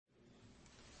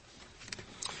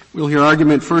We'll hear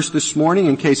argument first this morning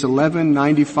in Case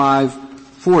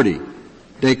 11-9540,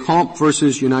 Descamps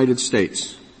versus United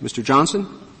States. Mr. Johnson?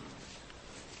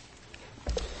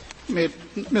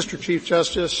 Mr. Chief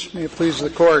Justice, may it please the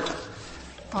Court.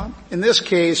 In this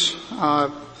case,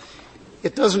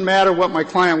 it doesn't matter what my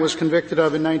client was convicted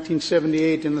of in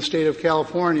 1978 in the state of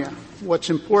California. What's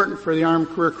important for the Armed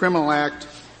Career Criminal Act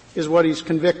is what he's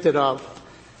convicted of.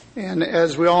 And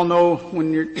as we all know,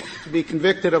 when you're to be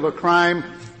convicted of a crime,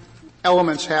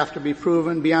 elements have to be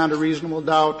proven beyond a reasonable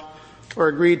doubt or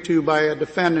agreed to by a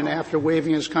defendant after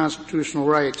waiving his constitutional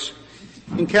rights.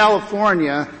 In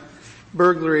California,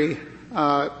 burglary,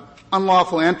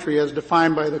 unlawful entry as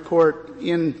defined by the court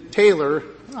in Taylor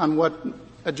on what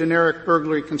a generic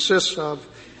burglary consists of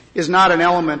is not an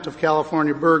element of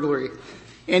California burglary.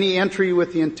 Any entry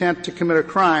with the intent to commit a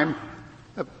crime,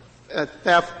 a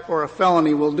theft or a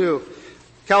felony will do.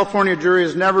 California jury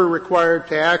is never required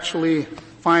to actually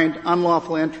find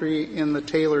unlawful entry in the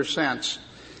Taylor sense.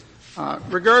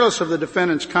 Regardless of the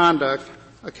defendant's conduct,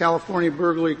 a California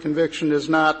burglary conviction is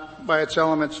not, by its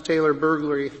elements, Taylor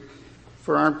burglary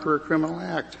for Armed Career Criminal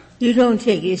Act. You don't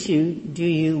take issue, do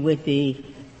you, with the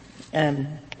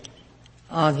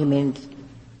argument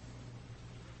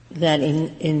that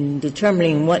in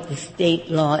determining what the state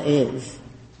law is,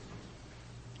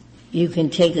 you can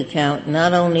take account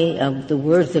not only of the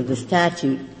words of the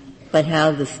statute, but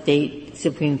how the state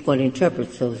Supreme Court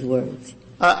interprets those words?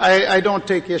 I don't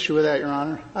take issue with that, Your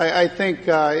Honor. I think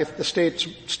if the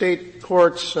state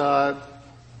courts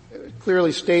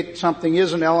clearly state something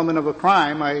is an element of a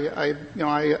crime, I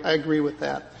agree with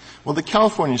that. Well, the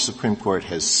California Supreme Court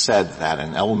has said that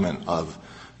an element of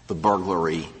the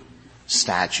burglary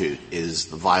statute is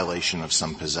the violation of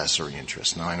some possessory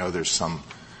interest. Now, I know there's some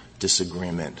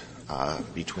disagreement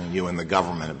between you and the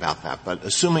government about that, but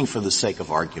assuming for the sake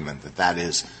of argument that that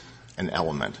is an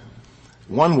element,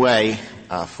 one way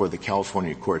for the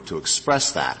California court to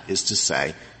express that is to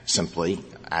say simply,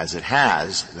 as it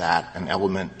has, that an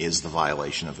element is the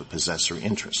violation of a possessory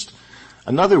interest.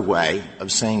 Another way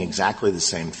of saying exactly the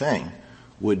same thing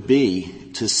would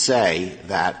be to say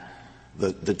that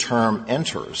the term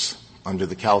enters under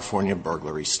the California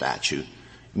burglary statute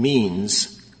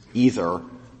means either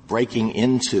breaking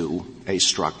into a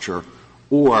structure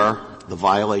or the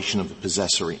violation of a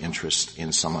possessory interest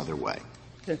in some other way.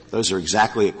 Okay. Those are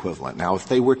exactly equivalent. Now, if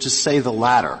they were to say the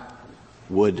latter,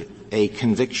 would a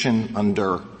conviction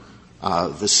under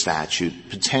the statute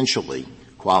potentially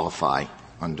qualify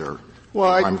under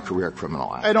Armed Career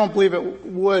Criminal Act? I don't believe it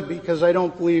would, because I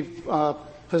don't believe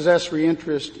possessory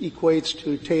interest equates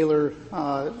to Taylor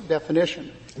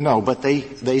definition. No, but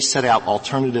they set out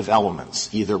alternative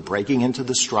elements, either breaking into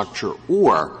the structure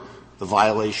or the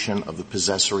violation of the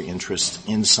possessory interest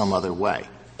in some other way.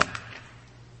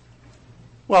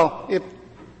 Well,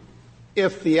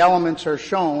 if the elements are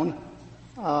shown,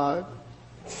 and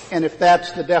if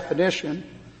that's the definition,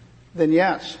 then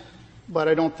yes. But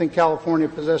I don't think California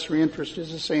possessory interest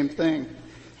is the same thing.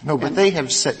 No, but they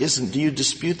have said, do you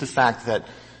dispute the fact that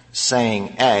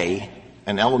saying A,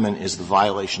 an element is the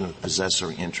violation of the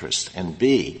possessory interest, and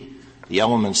B, the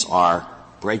elements are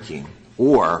breaking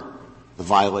or the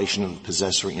violation of the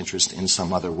possessory interest in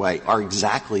some other way are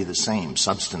exactly the same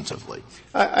substantively?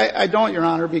 I don't, Your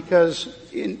Honor, because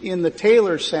in the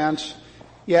Taylor sense,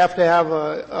 you have to have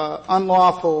a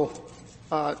unlawful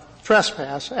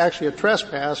trespass, actually a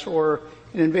trespass, or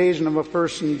an invasion of a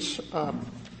person's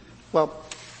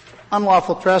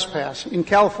unlawful trespass. In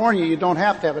California, you don't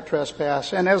have to have a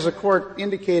trespass. And as the Court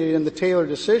indicated in the Taylor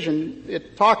decision,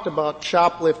 it talked about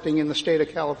shoplifting in the state of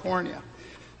California.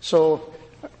 So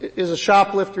is a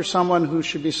shoplifter someone who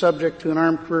should be subject to an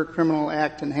Armed Career Criminal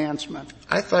Act enhancement?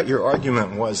 I thought your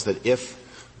argument was that if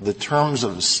the terms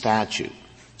of the statute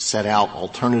set out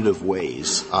alternative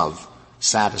ways of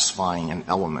satisfying an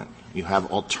element, you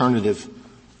have alternative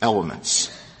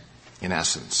elements, in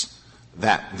essence,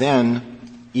 that then,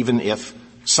 even if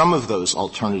some of those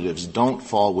alternatives don't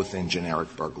fall within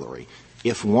generic burglary,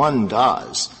 if one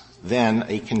does, then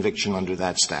a conviction under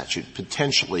that statute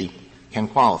potentially can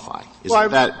qualify.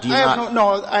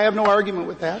 I have no argument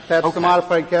with that. That's okay. The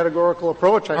modified categorical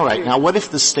approach. All right. Now, what if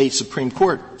the state Supreme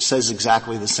Court says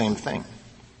exactly the same thing?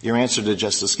 Your answer to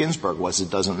Justice Ginsburg was it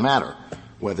doesn't matter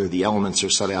whether the elements are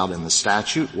set out in the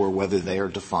statute or whether they are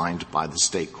defined by the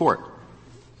state court.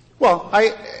 Well,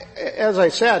 as I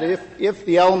said, if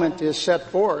the element is set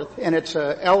forth and it's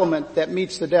an element that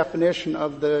meets the definition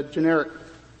of the generic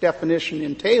definition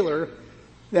in Taylor,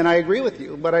 then I agree with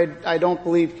you. But I don't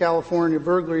believe California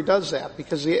burglary does that,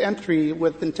 because the entry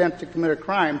with intent to commit a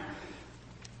crime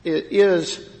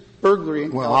is burglary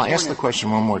in California. Well, I'll ask the question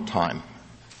one more time.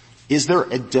 Is there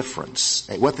a difference?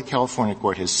 What the California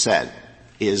court has said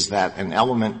is that an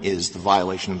element is the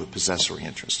violation of the possessory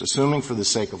interest. Assuming for the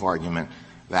sake of argument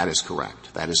that is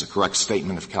correct. That is a correct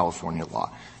statement of California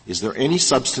law. Is there any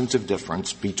substantive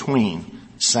difference between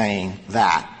saying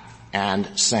that and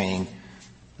saying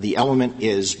the element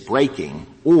is breaking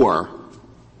or,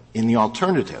 in the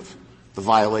alternative, the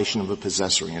violation of a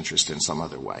possessory interest in some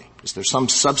other way? Is there some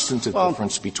substantive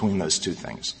difference between those two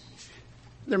things?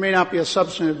 There may not be a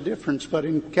substantive difference, but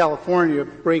in California,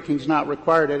 breaking is not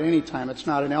required at any time. It's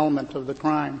not an element of the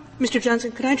crime. Mr.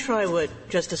 Johnson, could I try what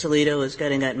Justice Alito is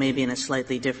getting at maybe in a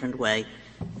slightly different way?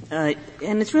 And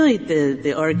it's really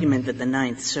the argument that the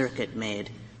Ninth Circuit made,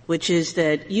 which is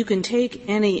that you can take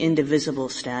any indivisible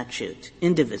statute,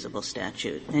 and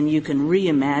you can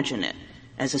reimagine it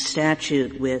as a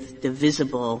statute with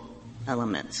divisible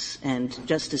elements. And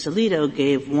Justice Alito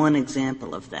gave one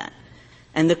example of that.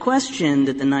 And the question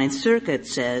that the Ninth Circuit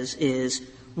says is,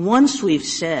 once we've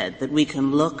said that we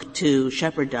can look to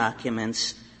Shepard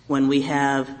documents when we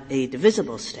have a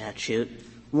divisible statute,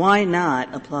 why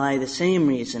not apply the same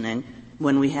reasoning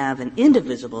when we have an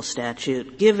indivisible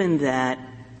statute, given that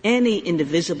any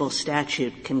indivisible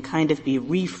statute can kind of be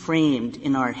reframed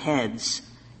in our heads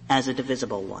as a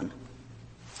divisible one?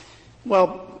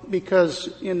 Well, because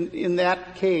in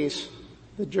that case,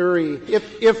 the jury,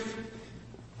 if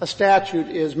a statute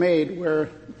is made where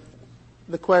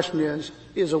the question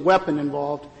is a weapon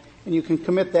involved, and you can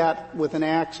commit that with an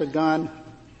axe, a gun,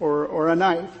 or a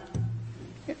knife,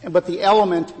 but the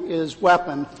element is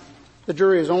weapon, the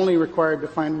jury is only required to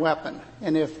find weapon.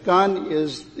 And if gun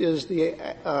is the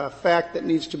fact that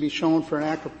needs to be shown for an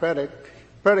act of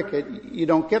predicate, you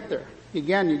don't get there.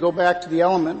 Again, you go back to the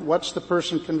element, what's the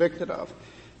person convicted of?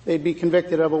 They'd be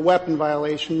convicted of a weapon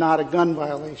violation, not a gun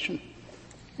violation.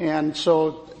 And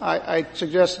so I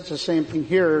suggest it's the same thing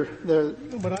here.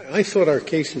 But I thought our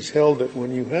cases held that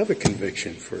when you have a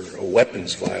conviction for a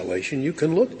weapons violation, you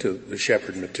can look to the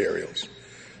Shepard materials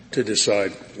to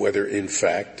decide whether, in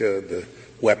fact, the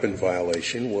weapon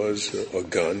violation was a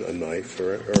gun, a knife,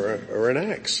 or an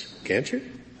axe. Can't you?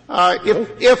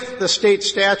 If the state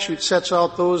statute sets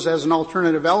out those as an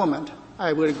alternative element,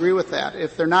 I would agree with that.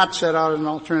 If they're not set out as an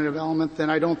alternative element, then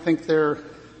I think they're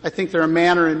a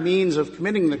manner and means of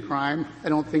committing the crime. I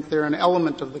don't think they're an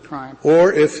element of the crime.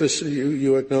 Or if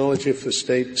you acknowledge if the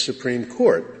state Supreme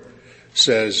Court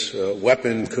says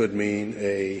weapon could mean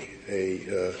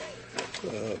a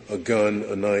gun,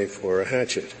 a knife, or a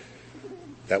hatchet,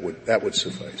 that would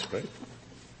suffice, right?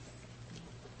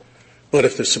 But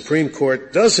if the Supreme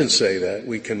Court doesn't say that,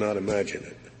 we cannot imagine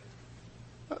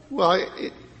it. Well,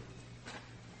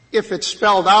 if it's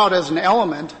spelled out as an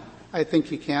element, I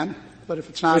think you can. But if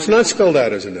it's not, it's not spelled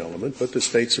out as an element, but the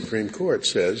state Supreme Court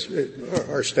says,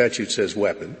 our statute says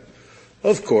weapon.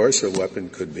 Of course, a weapon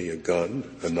could be a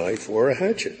gun, a knife, or a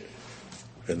hatchet.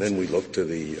 And then we look to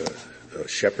the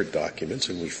Shepard documents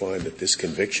and we find that this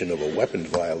conviction of a weapon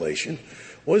violation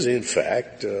was in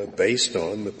fact based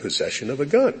on the possession of a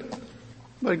gun.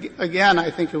 But again, I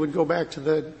think it would go back to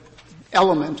the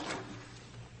element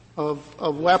of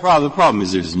weapon. The problem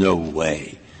is there's no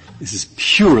way. This is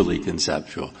purely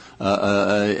conceptual.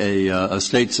 A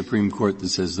state Supreme Court that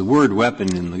says the word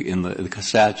weapon in the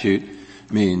statute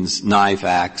means knife,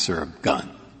 axe, or a gun.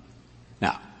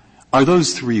 Now, are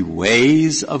those three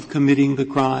ways of committing the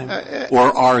crime,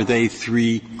 or are they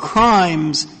three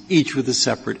crimes, each with a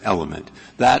separate element?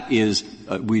 That is,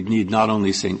 we'd need not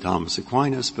only St. Thomas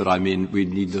Aquinas, but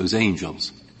we'd need those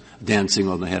angels dancing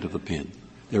on the head of a pin.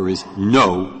 There is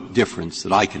no difference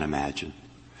that I can imagine.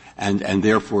 And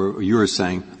therefore, you're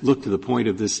saying, look to the point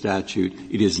of this statute.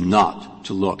 It is not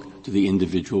to look to the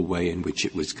individual way in which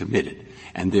it was committed.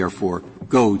 And therefore,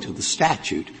 go to the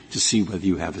statute to see whether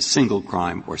you have a single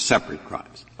crime or separate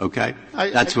crimes. Okay?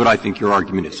 That's what I think your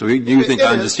argument is. So do you think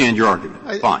I understand your argument?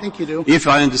 Fine. I think you do. If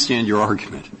I understand your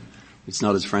argument, it's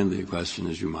not as friendly a question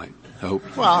as you might hope.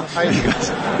 Well,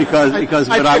 because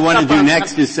what I want to do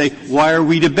next is say, why are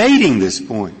we debating this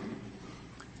point?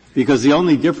 Because the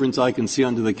only difference I can see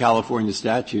under the California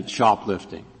statute is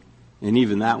shoplifting. And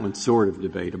even that one's sort of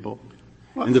debatable.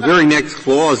 And the very next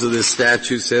clause of this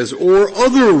statute says, or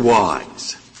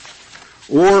otherwise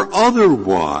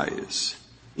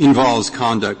involves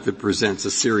conduct that presents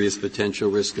a serious potential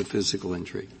risk of physical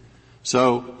injury.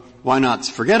 So why not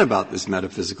forget about this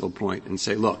metaphysical point and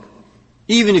say, look,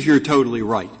 even if you're totally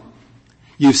right,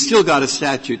 you've still got a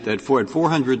statute that had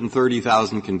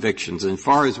 430,000 convictions, and as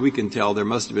far as we can tell, there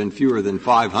must have been fewer than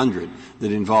 500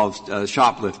 that involved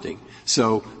shoplifting.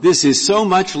 So this is so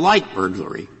much like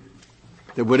burglary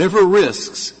that whatever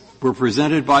risks were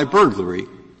presented by burglary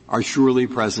are surely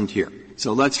present here.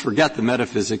 So let's forget the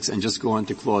metaphysics and just go on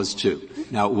to Clause 2.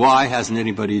 Now, why hasn't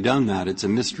anybody done that? It's a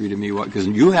mystery to me, because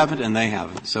you haven't and they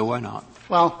haven't, so why not?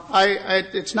 Well,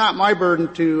 it's not my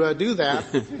burden to do that.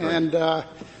 And,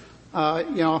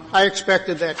 I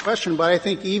expected that question, but I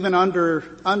think even under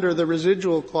the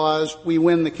residual clause, we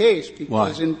win the case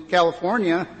because why? In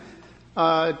California,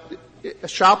 a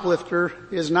shoplifter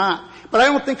is not. But I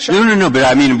don't think No, but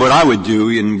I mean, what I would do,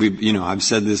 and I've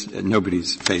said this, nobody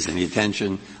pays any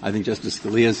attention. I think Justice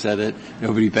Scalia said it.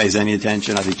 Nobody pays any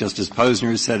attention. I think Justice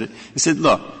Posner said it. He said,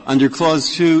 look, under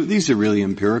Clause 2, these are really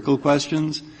empirical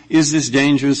questions. Is this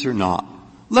dangerous or not?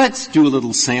 Let's do a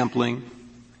little sampling.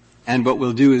 And what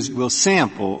we'll do is we'll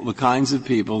sample the kinds of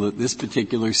people that this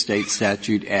particular state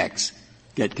statute X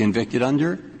get convicted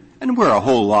under, and where a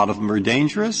whole lot of them are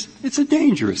dangerous, it's a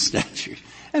dangerous statute.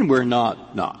 And we're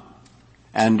not.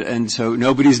 And so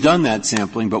nobody's done that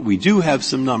sampling, but we do have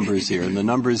some numbers here, and the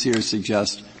numbers here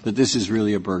suggest that this is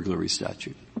really a burglary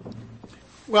statute.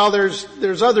 Well,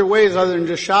 there's other ways other than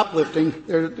just shoplifting.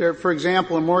 For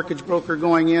example, a mortgage broker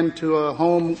going into a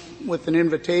home with an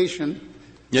invitation.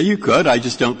 Yeah, you could. I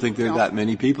just don't think there are that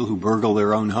many people who burgle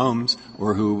their own homes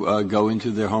or who go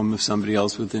into their home of somebody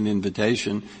else with an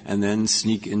invitation and then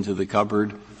sneak into the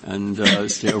cupboard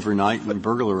and stay overnight and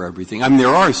burglar everything. I mean,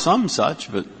 there are some such,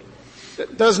 but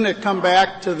doesn't it come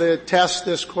back to the test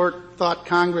this Court thought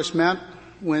Congress meant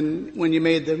when you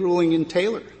made the ruling in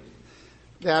Taylor?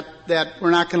 That we're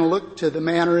not going to look to the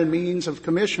manner and means of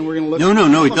commission. We're going to look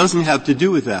No, it doesn't have to do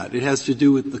with that. It has to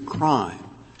do with the crime.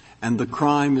 And the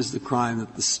crime is the crime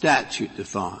that the statute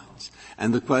defines.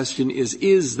 And the question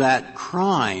is that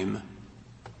crime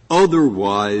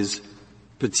otherwise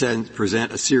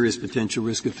present a serious potential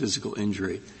risk of physical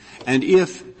injury? And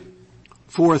if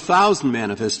for 1,000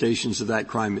 manifestations of that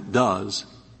crime it does,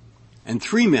 and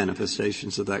 3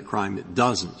 manifestations of that crime it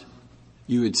doesn't,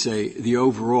 you would say the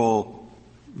overall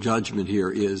judgment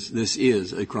here is this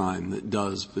is a crime that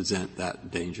does present that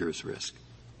dangerous risk.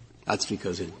 That's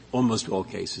because in almost all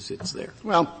cases it's there.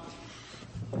 Well,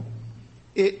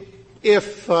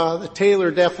 if the Taylor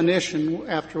definition,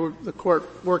 after the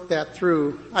Court worked that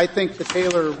through, I think the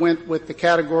Taylor went with the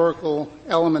categorical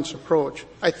elements approach.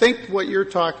 I think what you're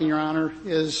talking, Your Honor,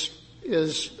 is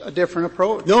a different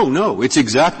approach. No, it's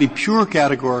exactly pure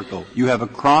categorical. You have a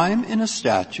crime in a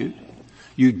statute.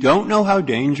 You don't know how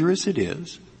dangerous it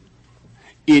is.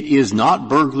 It is not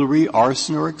burglary,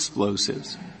 arson, or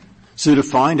explosives. So to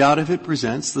find out if it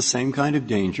presents the same kind of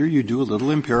danger, you do a little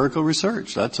empirical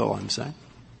research. That's all I'm saying.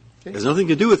 It has nothing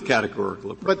to do with categorical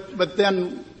approach. But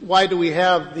then why do we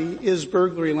have the is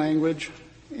burglary language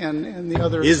and the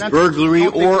other is burglary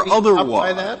or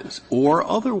otherwise,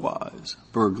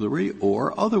 burglary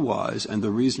or otherwise, and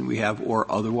the reason we have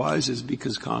or otherwise is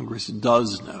because Congress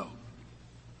does know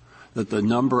that the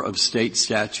number of state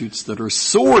statutes that are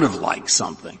sort of like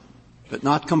something, but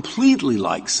not completely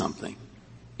like something,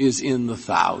 is in the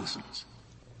thousands.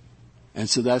 And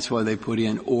so that's why they put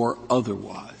in or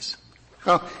otherwise.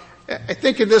 Well, I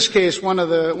think in this case one of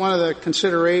the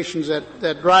considerations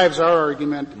that drives our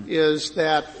argument is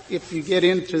that if you get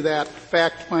into that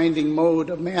fact-finding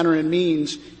mode of manner and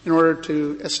means in order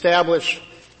to establish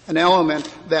an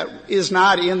element that is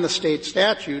not in the state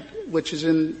statute, which is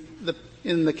in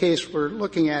the case we're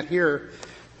looking at here,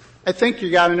 I think you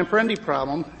got an Apprendi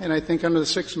problem, and I think under the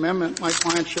Sixth Amendment, my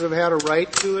client should have had a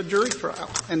right to a jury trial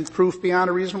and proof beyond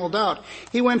a reasonable doubt.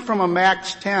 He went from a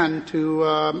max 10 to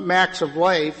a max of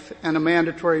life and a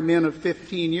mandatory min of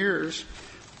 15 years,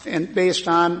 and based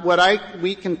on what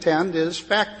we contend is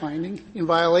fact-finding in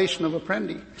violation of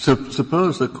Apprendi. So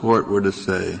suppose the Court were to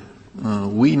say,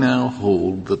 we now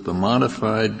hold that the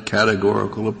modified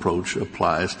categorical approach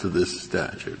applies to this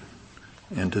statute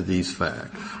and to these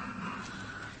facts.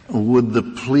 Would the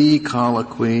plea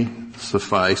colloquy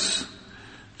suffice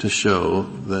to show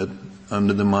that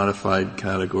under the modified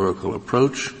categorical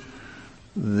approach,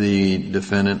 the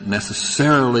defendant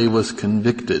necessarily was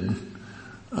convicted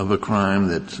of a crime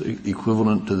that's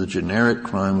equivalent to the generic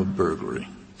crime of burglary?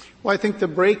 Well, I think the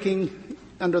breaking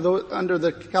under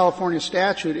the California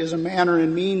statute is a manner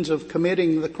and means of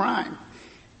committing the crime.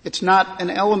 It's not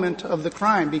an element of the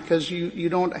crime because you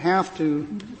don't have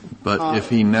to. But if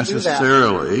he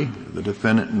necessarily, the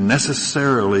defendant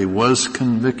necessarily was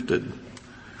convicted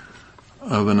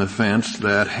of an offense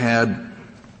that had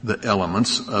the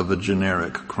elements of a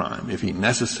generic crime, if he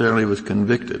necessarily was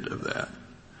convicted of that,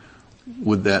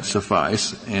 would that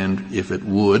suffice? And if it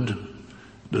would,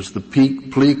 does the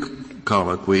plea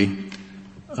colloquy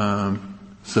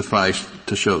suffice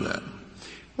to show that?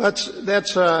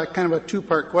 That's kind of a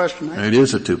two-part question. It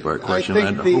is a two-part question.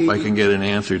 I hope I can get an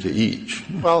answer to each.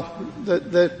 Well,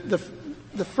 the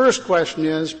The first question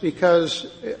is because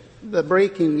the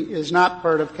breaking is not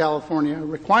part of California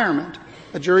requirement.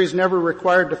 A jury is never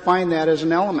required to find that as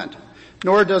an element.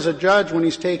 Nor does a judge, when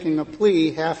he's taking a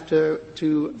plea, have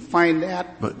to find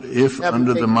that. But if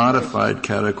under the modified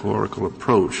categorical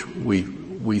approach we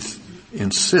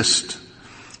insist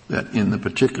that in the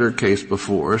particular case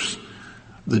before us,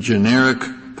 the generic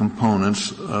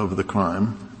components of the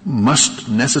crime must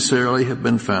necessarily have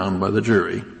been found by the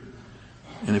jury,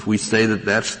 and if we say that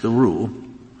that's the rule,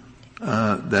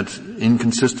 that's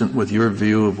inconsistent with your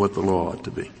view of what the law ought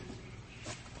to be.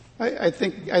 I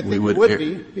think it would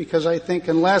be, because I think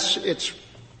unless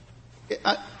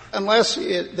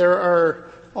there are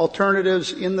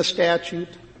alternatives in the statute,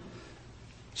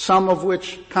 some of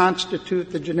which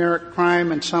constitute the generic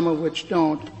crime and some of which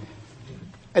don't,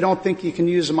 I don't think you can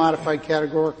use a modified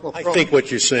categorical approach. I think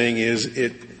what you're saying is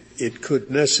it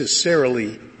could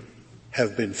necessarily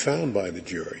have been found by the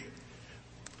jury,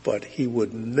 but he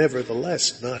would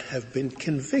nevertheless not have been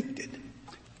convicted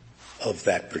of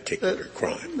that particular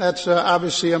crime. That's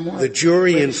obviously a more... The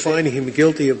jury, in finding him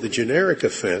guilty of the generic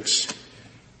offense,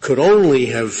 could only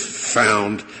have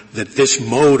found that this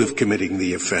mode of committing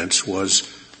the offense was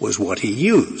what he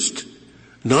used.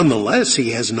 Nonetheless,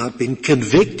 he has not been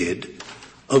convicted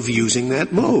of using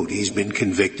that mode. He's been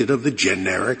convicted of the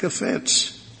generic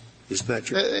offense. Isn't that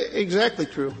true? Exactly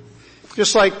true.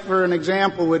 Just like, for an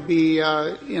example, would be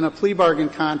in a plea bargain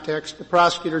context, the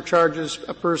prosecutor charges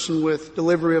a person with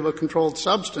delivery of a controlled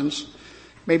substance.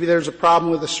 Maybe there's a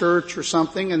problem with a search or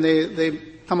something, and they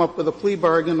come up with a plea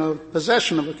bargain of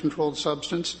possession of a controlled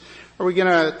substance. Are we going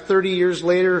to, 30 years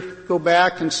later, go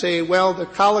back and say, well, the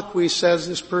colloquy says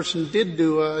this person did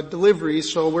do a delivery,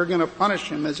 so we're going to punish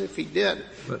him as if he did?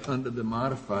 But under the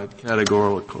modified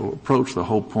categorical approach, the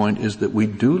whole point is that we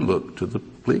do look to the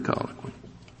plea colloquy.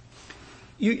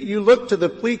 You look to the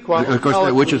plea colloquy. Of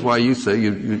course, which is why you say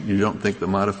you don't think the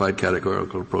modified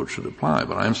categorical approach should apply.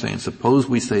 But I'm saying, suppose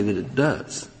we say that it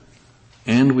does,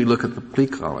 and we look at the plea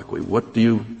colloquy. What do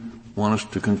you want us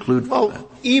to conclude from that?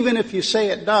 Well, even if you say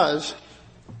it does,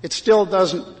 it still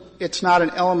doesn't. It's not an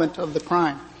element of the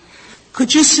crime.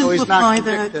 Could you simplify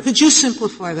that? Could you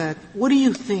simplify that? What do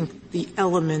you think the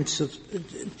elements of,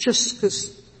 just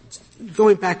because,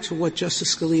 going back to what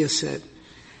Justice Scalia said,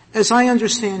 as I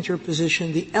understand your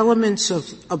position, the elements of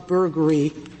a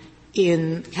burglary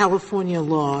in California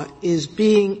law is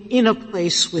being in a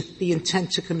place with the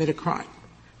intent to commit a crime.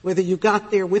 Whether you got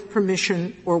there with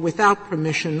permission or without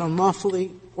permission,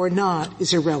 unlawfully or not,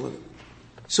 is irrelevant.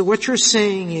 So what you're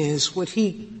saying is what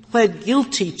he pled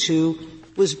guilty to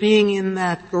was being in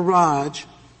that garage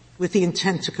with the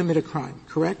intent to commit a crime,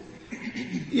 correct?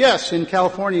 Yes, in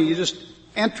California,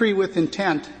 entry with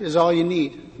intent is all you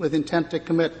need, with intent to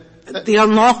commit. The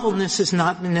unlawfulness is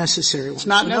not necessary. It's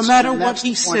not necessary. No matter what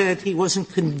he said, he wasn't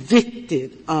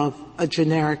convicted of a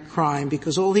generic crime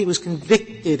because all he was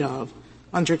convicted of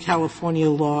under California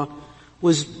law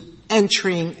was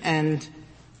entering and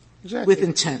with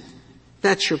intent.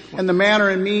 That's your point. And the manner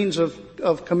and means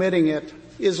of committing it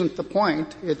isn't the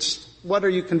point. It's what are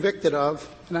you convicted of?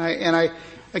 And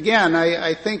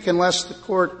I think unless the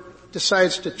court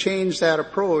decides to change that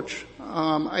approach,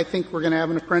 I think we're going to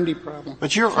have an Apprendi problem.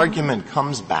 But your argument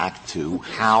comes back to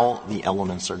how the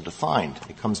elements are defined.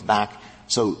 It comes back,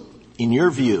 so in your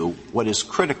view, what is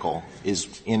critical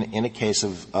is in a case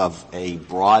of a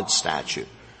broad statute,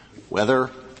 whether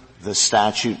the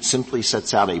statute simply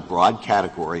sets out a broad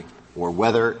category or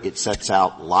whether it sets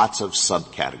out lots of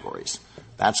subcategories.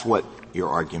 That's what your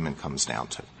argument comes down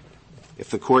to. If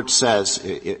the court says,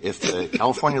 if the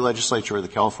California legislature or the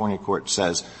California court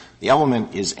says the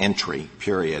element is entry,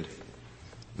 period,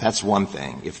 that's one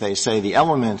thing. If they say the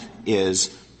element is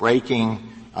breaking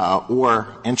or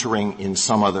entering in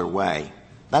some other way,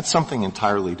 that's something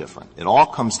entirely different. It all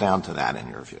comes down to that in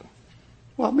your view.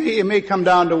 Well, it may come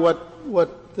down to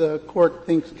what the court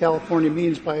thinks California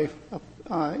means by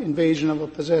invasion of a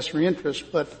possessory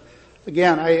interest, but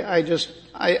again, I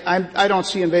don't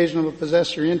see invasion of a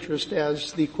possessory interest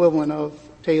as the equivalent of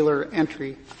Taylor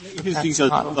entry. It's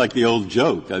like the old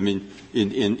joke. I mean,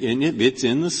 it's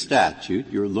in the statute.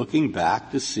 You're looking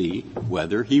back to see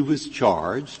whether he was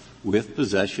charged with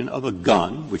possession of a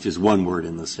gun, which is one word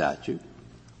in the statute,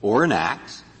 or an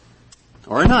axe,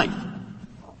 or a knife.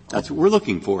 That's what we're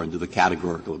looking for into the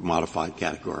categorical, modified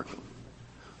categorical.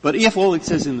 But if all it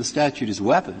says in the statute is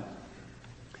weapon,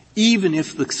 even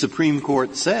if the Supreme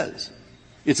Court says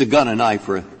it's a gun, a knife,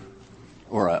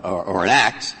 or an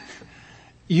axe,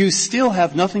 you still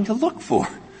have nothing to look for,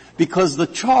 because the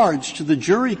charge to the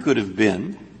jury could have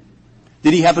been,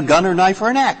 did he have a gun or knife or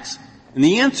an axe? And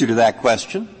the answer to that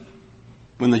question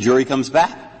when the jury comes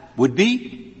back would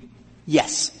be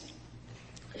yes.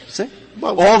 See?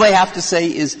 All they have to say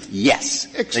is yes.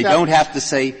 They don't have to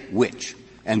say which.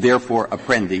 And therefore,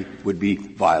 Apprendi would be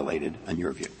violated, in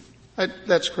your view.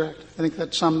 That's correct. I think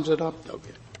that sums it up.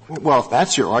 Okay. Well, if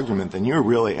that's your argument, then you're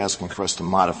really asking for us to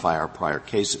modify our prior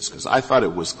cases, because I thought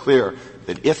it was clear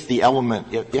that if the element,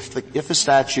 if the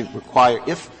statute to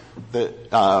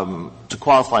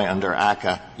qualify under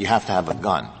ACCA, you have to have a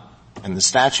gun. And the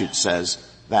statute says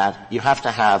that you have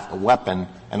to have a weapon,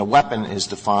 and a weapon is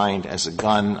defined as a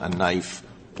gun, a knife,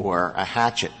 or a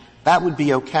hatchet. That would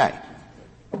be okay.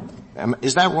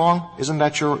 Is that wrong?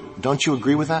 Don't you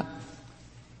agree with that?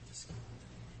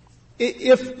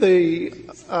 If the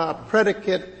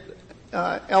predicate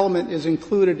element is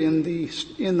included in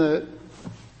the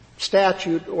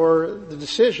statute or the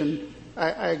decision,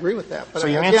 I agree with that. But so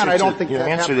again, I don't think your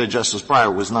answer to Justice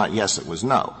Breyer was not yes, it was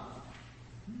no.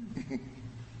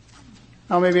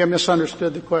 Oh, maybe I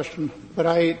misunderstood the question, but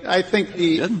I think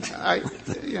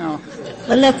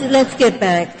Well, let's get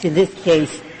back to this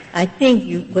case. I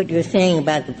think what you're saying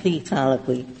about the plea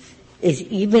colloquy is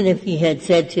even if he had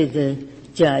said to the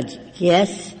judge,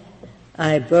 yes,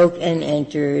 I broke and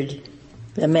entered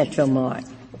the Metro Mart,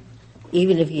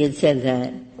 even if he had said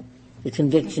that, the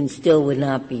conviction still would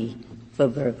not be for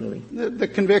burglary. The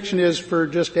conviction is for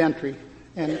just entry,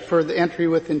 and for the entry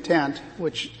with intent,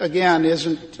 which again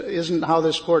isn't how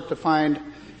this court defined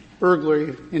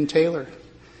burglary in Taylor.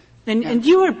 And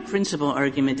your principal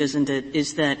argument, isn't it,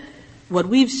 is that what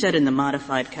we've said in the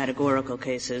modified categorical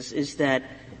cases is that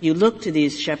you look to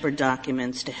these Shepard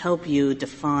documents to help you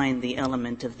define the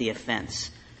element of the offense.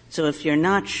 So if you're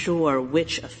not sure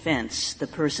which offense the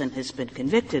person has been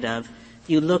convicted of,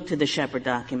 you look to the Shepard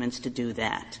documents to do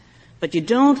that. But you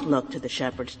don't look to the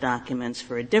Shepard documents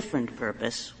for a different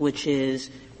purpose, which is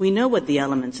we know what the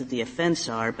elements of the offense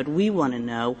are, but we want to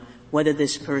know whether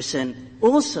this person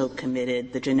also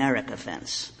committed the generic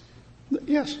offense.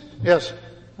 Yes.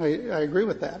 I agree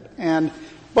with that.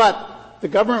 But the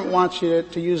government wants you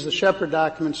to use the Shepard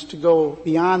documents to go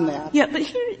beyond that. Yeah, but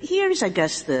here's, I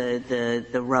guess,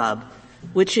 the rub,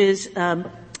 which is,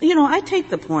 I take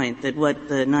the point that what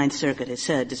the Ninth Circuit has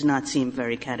said does not seem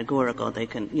very categorical. They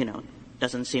can,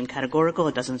 doesn't seem categorical.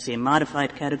 It doesn't seem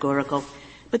modified categorical.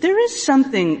 But there is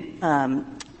something,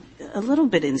 a little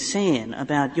bit insane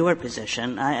about your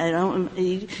position.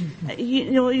 We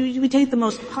take the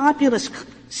most populous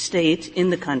state in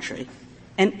the country,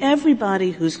 and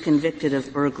everybody who's convicted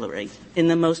of burglary in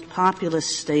the most populous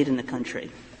state in the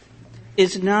country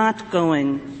is not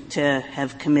going to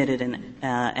have committed an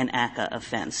ACCA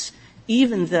offense,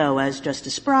 even though, as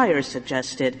Justice Breyer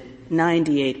suggested,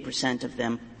 98% of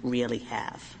them really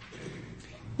have.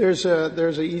 There's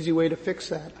an easy way to fix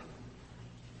that.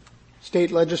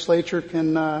 State legislature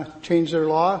can change their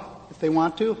law if they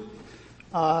want to.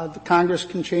 The Congress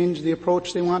can change the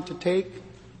approach they want to take,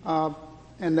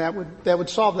 and that would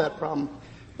solve that problem.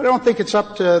 But I don't think it's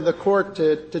up to the court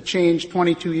to change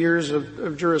 22 years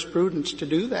of jurisprudence to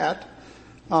do that.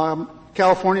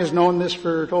 California has known this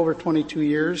for over 22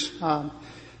 years.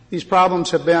 These problems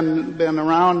have been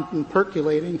around and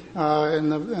percolating,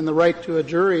 and the right to a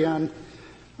jury on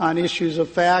issues of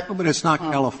fact. But it's not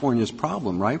California's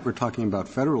problem, right? We're talking about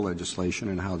federal legislation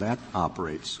and how that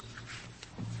operates.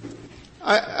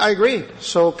 I agree.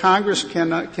 So Congress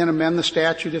can amend the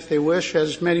statute if they wish,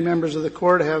 as many members of the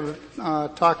court have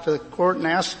talked to the court and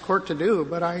asked the court to do.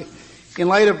 But in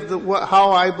light of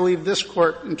how I believe this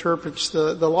court interprets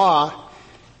the law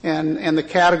and the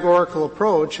categorical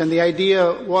approach, and the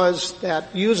idea was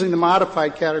that using the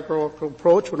modified categorical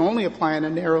approach would only apply in a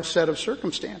narrow set of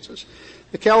circumstances.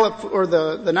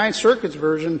 The Ninth Circuit's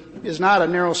version is not a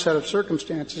narrow set of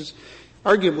circumstances.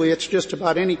 Arguably, it's just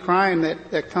about any crime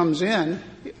that comes in.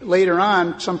 Later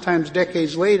on, sometimes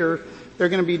decades later, they're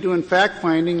going to be doing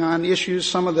fact-finding on issues.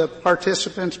 Some of the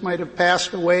participants might have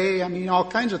passed away. I mean, all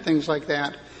kinds of things like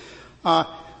that.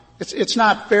 It's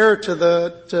not fair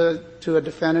to a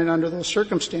defendant under those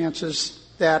circumstances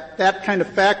that kind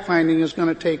of fact-finding is going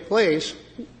to take place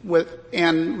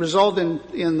and result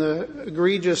in the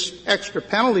egregious extra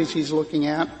penalties he's looking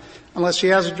at unless he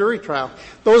has a jury trial.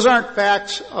 Those aren't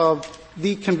facts of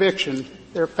the conviction.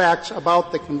 They're facts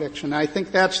about the conviction. I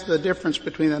think that's the difference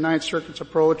between the Ninth Circuit's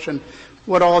approach and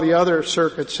what all the other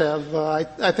circuits have.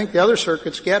 I think the other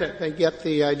circuits get it. They get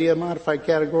the idea modified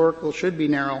categorical should be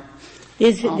narrow.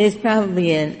 There's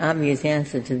probably an obvious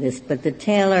answer to this, but the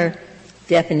Taylor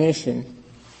definition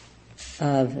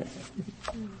of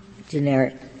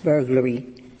generic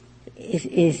burglary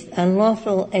is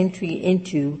unlawful entry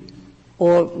into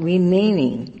or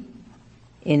remaining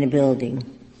in a building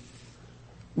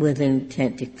with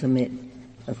intent to commit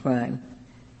a crime.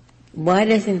 Why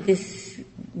doesn't this,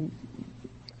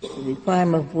 the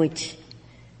crime of which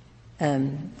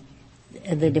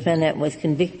the defendant was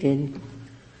convicted,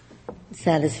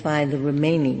 satisfy the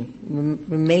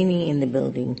remaining in the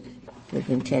building with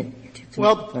intent to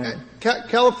commit a crime?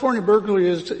 California burglary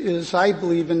is, I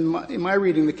believe, in my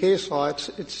reading the case law,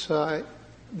 it's the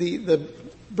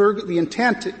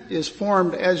intent is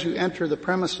formed as you enter the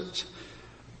premises,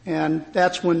 and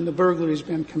that's when the burglary's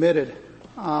been committed.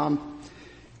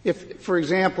 If, for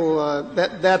example,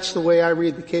 that's the way I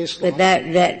read the case law. But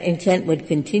that intent would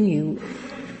continue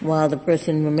while the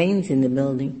person remains in the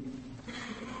building.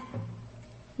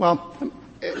 Well,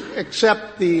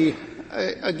 except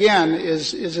again,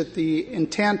 is it the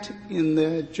intent in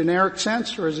the generic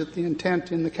sense, or is it the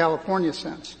intent in the California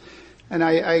sense? And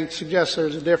I suggest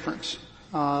there's a difference.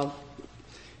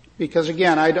 Because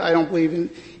again, I don't believe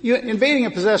in invading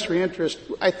a possessory interest.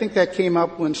 I think that came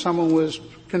up when someone was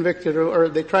convicted, or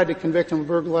they tried to convict them of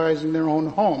burglarizing their own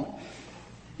home.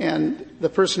 And the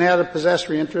person had a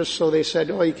possessory interest, so they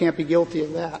said, oh, you can't be guilty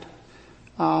of that.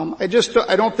 I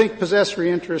don't think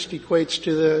possessory interest equates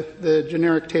to the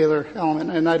generic Taylor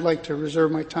element, and I'd like to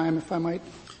reserve my time if I might.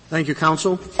 Thank you,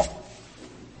 counsel.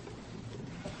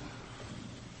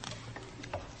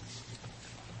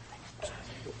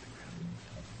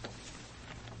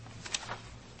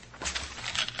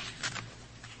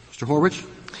 Mr. Horwich.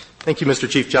 Thank you, Mr.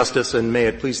 Chief Justice, and may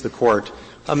it please the Court.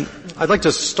 I'd like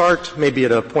to start maybe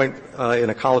at a point in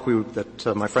a colloquy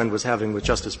that my friend was having with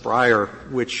Justice Breyer,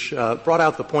 which brought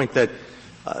out the point that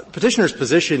petitioner's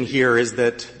position here is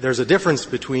that there's a difference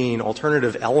between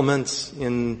alternative elements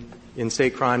in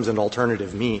state crimes and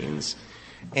alternative means.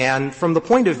 And from the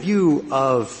point of view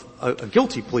of a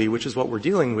guilty plea, which is what we're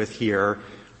dealing with here,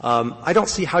 I don't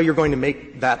see how you're going to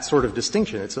make that sort of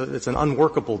distinction. It's an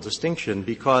unworkable distinction,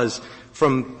 because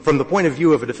from the point of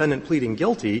view of a defendant pleading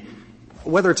guilty,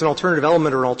 whether it's an alternative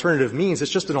element or an alternative means,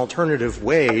 it's just an alternative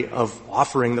way of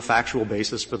offering the factual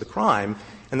basis for the crime.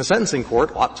 And the sentencing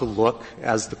court ought to look,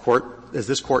 as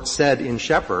this court said in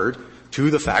Shepard,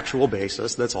 to the factual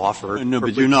basis that's offered. No,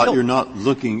 but you're not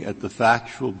looking at the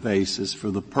factual basis for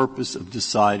the purpose of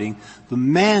deciding the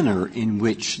manner in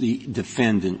which the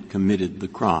defendant committed the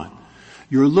crime.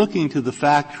 You're looking to the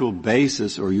factual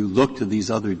basis, or you look to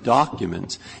these other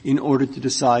documents, in order to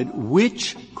decide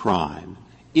which crime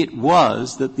it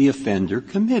was that the offender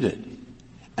committed.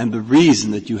 And the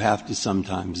reason that you have to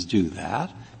sometimes do that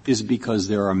is because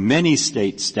there are many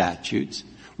state statutes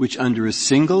which, under a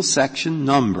single section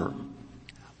number,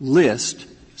 list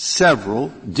several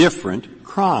different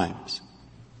crimes,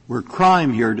 where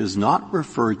crime here does not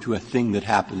refer to a thing that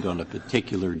happened on a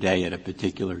particular day at a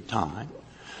particular time,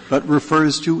 but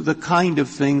refers to the kind of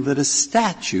thing that a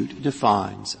statute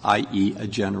defines, i.e. a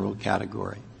general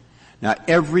category. Now,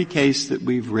 every case that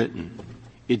we've written,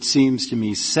 it seems to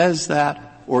me, says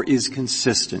that or is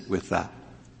consistent with that.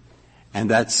 And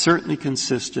that's certainly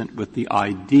consistent with the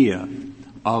idea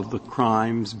of the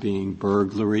crimes being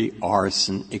burglary,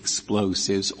 arson,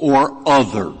 explosives, or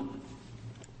other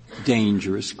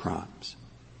dangerous crimes.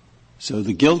 So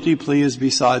the guilty plea is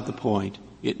beside the point.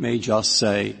 It may just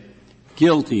say,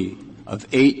 guilty of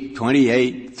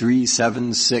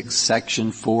 828-376,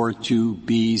 section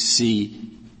 42B, C,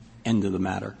 end of the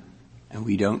matter. And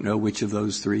we don't know which of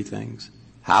those three things,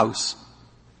 house,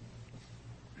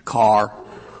 car,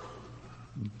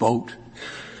 boat,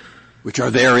 which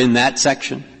are there in that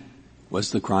section,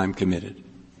 was the crime committed.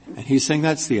 And he's saying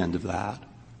that's the end of that.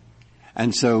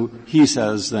 And so he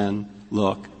says then,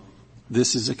 look,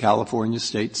 this is a California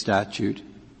state statute,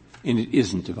 and it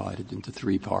isn't divided into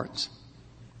three parts.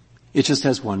 It just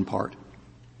has one part.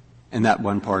 And that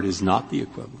one part is not the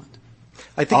equivalent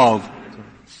of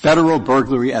federal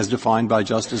burglary as defined by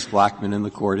Justice Blackmun in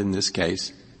the court in this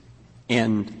case.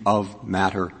 End of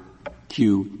matter,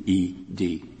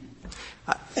 QED.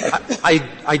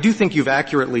 I do think you've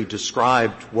accurately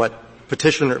described what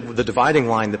the dividing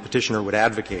line that petitioner would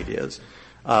advocate is.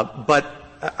 But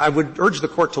I would urge the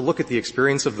Court to look at the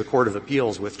experience of the Court of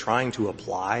Appeals with trying to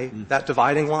apply that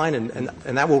dividing line,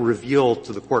 and that will reveal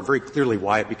to the Court very clearly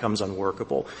why it becomes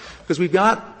unworkable. Because we've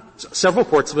got several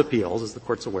courts of appeals, as the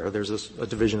Court's aware, there's a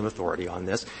division of authority on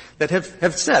this, that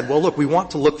have said, well, look, we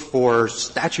want to look for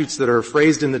statutes that are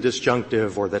phrased in the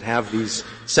disjunctive or that have these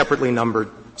separately numbered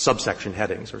subsection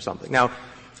headings or something. Now,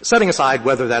 setting aside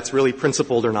whether that's really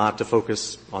principled or not to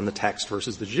focus on the text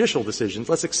versus the judicial decisions,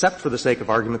 let's accept for the sake of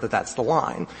argument that that's the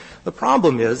line. The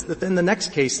problem is that in the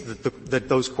next case that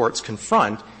those courts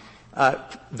confront,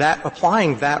 that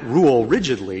applying that rule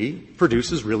rigidly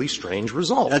produces really strange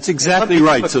results. That's exactly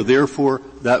right. So therefore,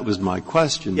 that was my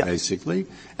question, basically.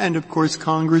 And of course,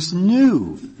 Congress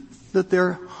knew that there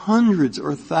are hundreds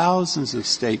or thousands of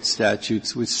state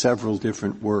statutes with several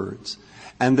different words.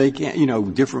 And they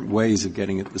can't, different ways of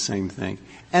getting at the same thing.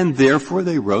 And therefore,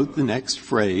 they wrote the next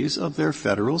phrase of their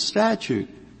federal statute,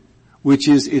 which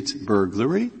is it's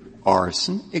burglary,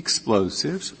 arson,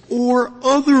 explosives, or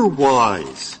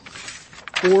otherwise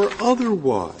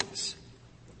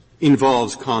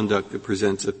involves conduct that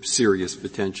presents a serious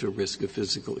potential risk of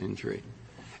physical injury.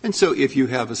 And so if you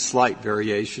have a slight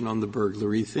variation on the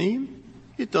burglary theme,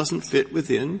 it doesn't fit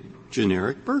within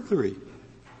generic burglary.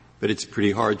 But it's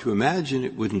pretty hard to imagine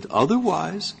it wouldn't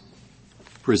otherwise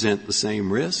present the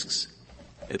same risks,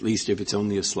 at least if it's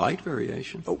only a slight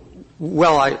variation.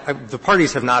 Well, the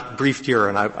parties have not briefed here,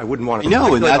 and I wouldn't want to.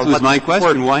 No, and that was my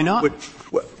question. Why not?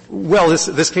 Well,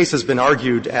 this case has been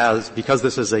argued because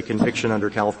this is a conviction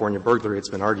under California burglary, it's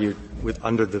been argued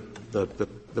under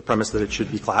the premise that it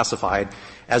should be classified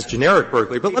as generic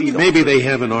burglary. But maybe they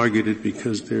haven't argued it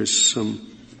because there's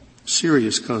some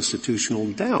serious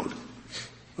constitutional doubt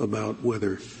about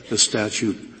whether the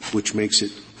statute which makes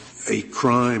it a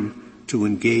crime to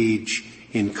engage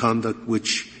in conduct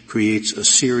which creates a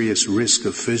serious risk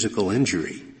of physical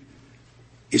injury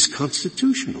is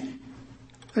constitutional.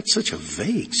 That's such a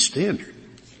vague standard.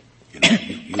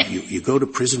 You go to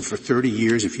prison for 30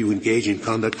 years if you engage in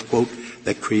conduct, quote,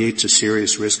 that creates a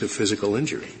serious risk of physical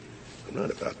injury. I'm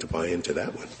not about to buy into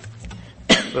that one.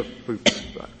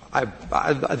 I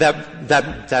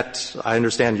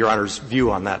understand Your Honor's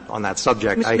view on that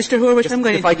subject. Mr. Horwitz, I'm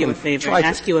going to do you a favor and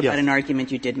ask you about an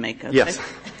argument you did make. Okay? Yes.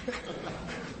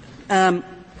 As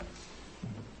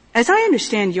I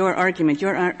understand your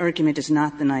argument is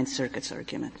not the Ninth Circuit's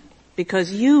argument,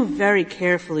 because you very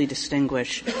carefully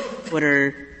distinguish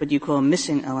what you call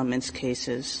missing elements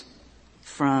cases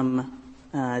from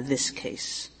this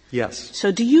case. Yes.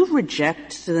 So do you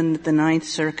reject the Ninth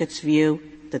Circuit's view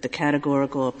that the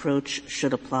categorical approach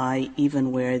should apply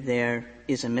even where there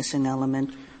is a missing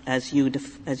element, as you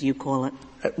call it?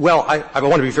 Well, I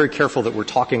want to be very careful that we're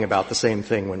talking about the same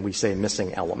thing when we say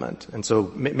missing element. And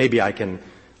so maybe I can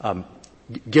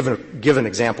give an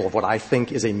example of what I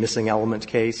think is a missing element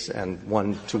case and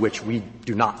one to which we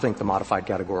do not think the modified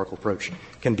categorical approach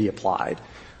can be applied.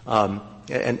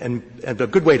 And a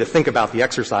good way to think about the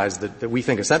exercise that we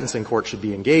think a sentencing court should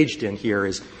be engaged in here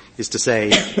is to say,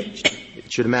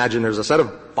 it should imagine there's a set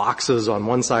of boxes on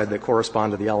one side that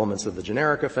correspond to the elements of the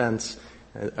generic offense,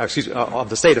 of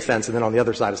the state offense, and then on the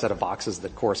other side a set of boxes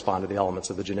that correspond to the elements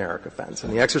of the generic offense.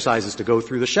 And the exercise is to go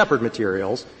through the Shepard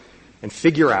materials and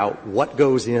figure out what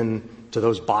goes into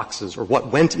those boxes or what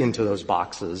went into those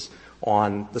boxes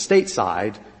on the state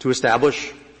side to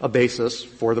establish a basis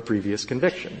for the previous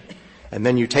conviction. And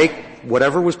then you take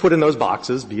whatever was put in those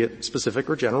boxes, be it specific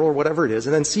or general or whatever it is,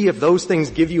 and then see if those things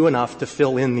give you enough to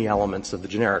fill in the elements of the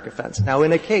generic offense. Now,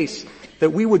 in a case that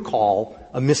we would call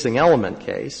a missing element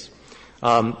case,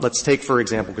 let's take, for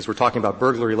example, because we're talking about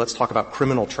burglary, let's talk about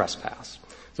criminal trespass.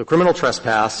 So criminal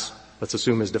trespass, let's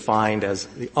assume, is defined as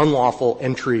the unlawful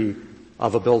entry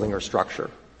of a building or structure,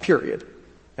 period.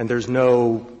 And there's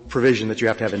no provision that you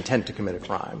have to have intent to commit a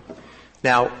crime.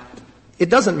 Now, it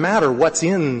doesn't matter what's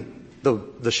in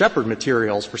the Shepard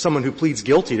materials for someone who pleads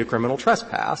guilty to criminal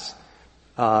trespass,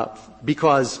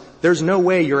 because there's no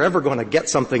way you're ever going to get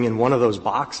something in one of those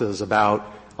boxes about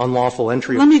unlawful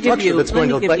entry of a structure that's going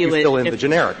to let you fill in the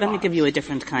generic box. Let me give you a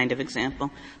different kind of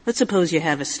example. Let's suppose you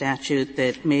have a statute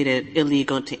that made it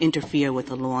illegal to interfere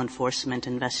with a law enforcement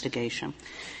investigation.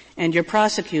 And you're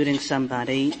prosecuting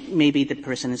somebody, maybe the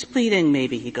person is pleading,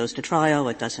 maybe he goes to trial,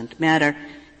 it doesn't matter.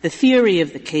 The theory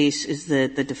of the case is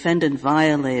that the defendant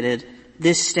violated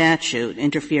this statute,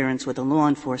 interference with a law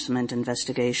enforcement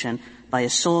investigation, by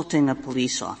assaulting a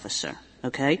police officer.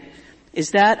 Okay?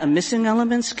 Is that a missing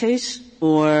elements case,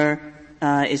 or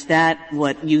is that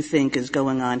what you think is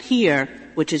going on here,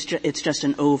 which is it's just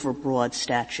an overbroad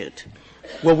statute?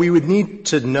 Well, we would need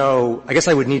to know, I guess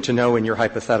I would need to know in your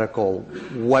hypothetical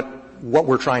what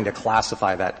we're trying to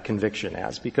classify that conviction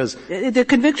as, because the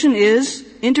conviction is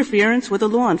interference with a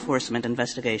law enforcement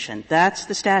investigation. That's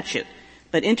the statute.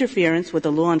 But interference with a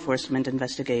law enforcement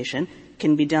investigation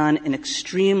can be done in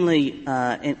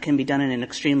it can be done in an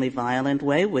extremely violent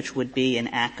way, which would be an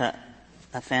ACCA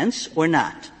offense, or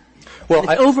not. Well,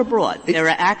 it's overbroad. There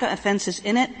are ACCA offenses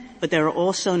in it, but there are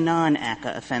also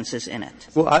non-ACCA offenses in it.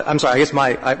 Well, I'm sorry. I guess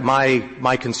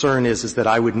my concern is that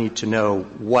I would need to know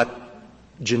what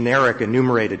generic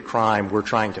enumerated crime we're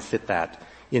trying to fit that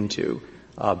into.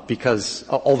 Because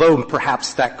although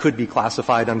perhaps that could be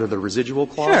classified under the residual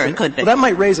clause. Sure, it could be. Well, that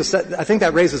might raise I think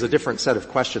that raises a different set of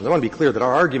questions. I want to be clear that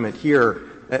our argument here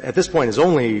at this point is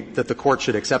only that the court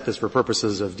should accept this for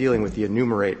purposes of dealing with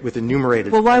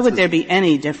enumerated. Well, why would there be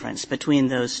any difference between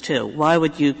those two? Why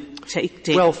would you take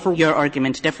your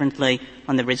argument differently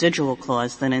on the residual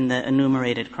clause than in the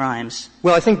enumerated crimes?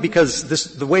 Well, I think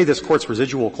because the way this court's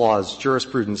residual clause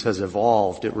jurisprudence has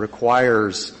evolved, it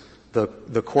requires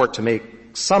the court to make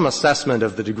some assessment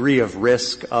of the degree of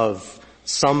risk of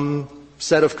some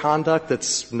set of conduct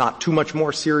that's not too much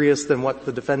more serious than what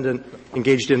the defendant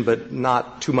engaged in, but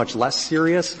not too much less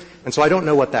serious. And so I don't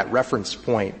know what that reference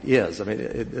point is. I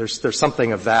mean, there's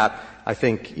something of that, I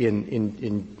think,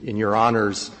 in Your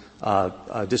Honor's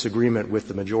disagreement with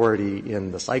the majority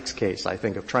in the Sykes case, I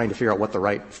think, of trying to figure out what the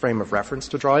right frame of reference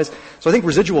to draw is. So I think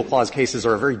residual clause cases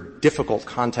are a very difficult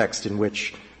context in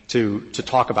which to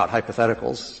talk about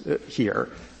hypotheticals here.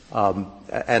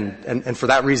 And for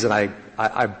that reason, I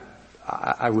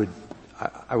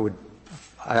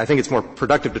think it's more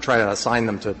productive to try to assign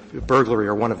them to burglary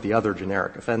or one of the other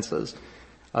generic offenses.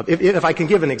 If I can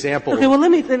give an example. Okay, well,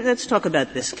 let's talk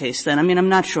about this case then. I mean, I'm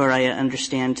not sure I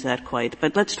understand that quite,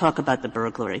 but let's talk about the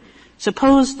burglary.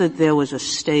 Suppose that there was a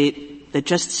state that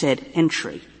just said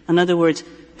entry. In other words,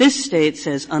 this state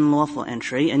says unlawful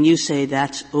entry, and you say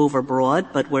that's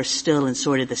overbroad, but we're still in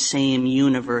sort of the same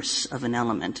universe of an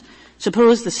element.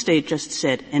 Suppose the state just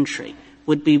said entry.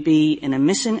 Would we be in a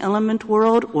missing element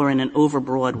world or in an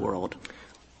overbroad world?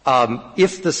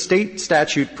 If the state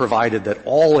statute provided that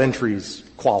all entries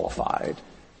qualified,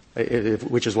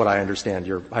 which is what I understand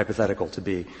your hypothetical to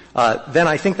be, then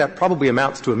I think that probably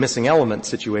amounts to a missing element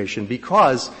situation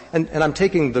because, and I'm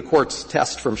taking the court's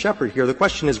test from Shepard here, the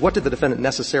question is what did the defendant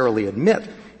necessarily admit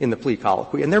in the plea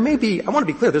colloquy? And there may be, I want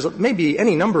to be clear, there may be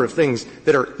any number of things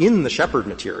that are in the Shepard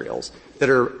materials that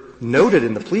are noted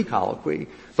in the plea colloquy,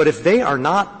 but if they are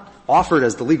not offered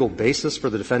as the legal basis for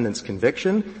the defendant's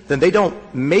conviction, then they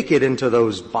don't make it into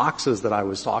those boxes that I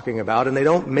was talking about, and they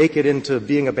don't make it into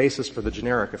being a basis for the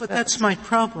generic offense. But that's my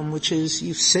problem, which is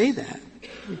you say that,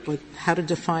 but how to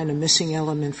define a missing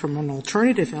element from an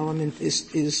alternative element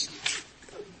is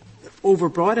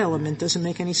overbroad element doesn't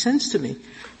make any sense to me.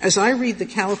 As I read the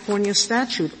California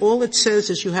statute, all it says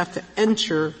is you have to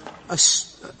enter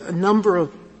a number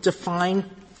of defined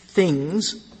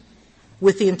things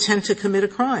with the intent to commit a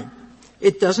crime.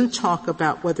 It doesn't talk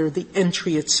about whether the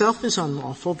entry itself is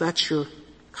unlawful. That's your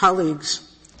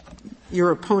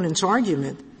opponent's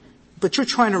argument. But you're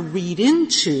trying to read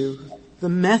into the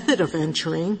method of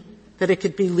entering that it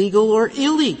could be legal or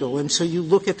illegal. And so you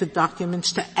look at the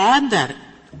documents to add that.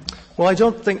 Well, I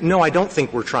don't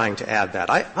think we're trying to add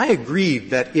that. I agree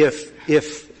that if,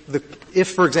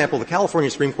 for example, the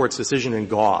California Supreme Court's decision in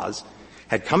Gauze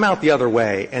had come out the other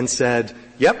way and said,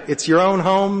 yep, it's your own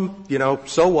home,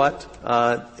 so what?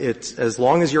 It's as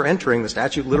long as you're entering, the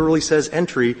statute literally says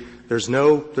entry, there's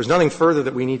nothing further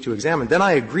that we need to examine. Then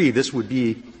I agree this would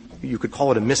be, you could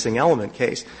call it a missing element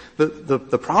case.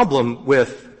 The problem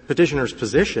with Petitioner's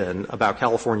position about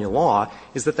California law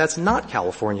is that that's not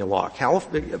California law.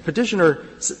 Petitioner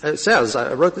says,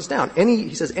 I wrote this down,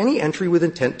 he says any entry with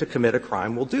intent to commit a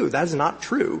crime will do. That is not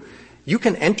true. You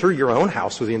can enter your own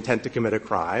house with the intent to commit a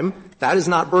crime. That is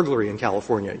not burglary in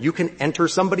California. You can enter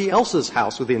somebody else's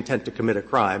house with the intent to commit a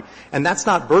crime, and that's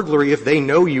not burglary if they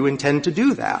know you intend to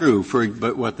do that. True,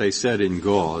 but what they said in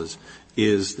Gauze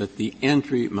is that the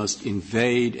entry must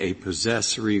invade a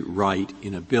possessory right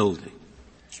in a building,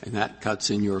 and that cuts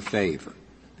in your favor,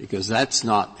 because that's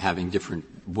not having different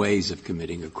ways of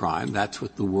committing a crime. That's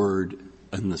what the word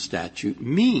in the statute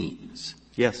means.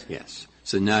 Yes. Yes.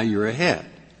 So now you're ahead.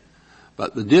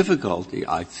 But the difficulty,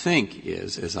 I think,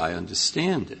 is, as I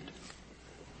understand it,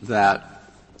 that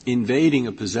invading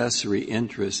a possessory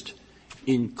interest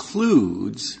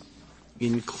includes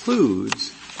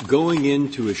going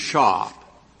into a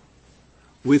shop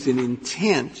with an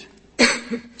intent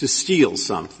to steal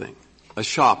something, a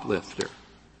shoplifter.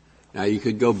 Now, you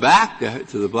could go back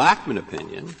to the Blackmun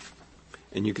opinion,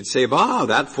 and you could say,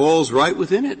 that falls right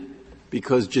within it,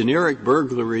 because generic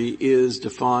burglary is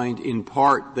defined in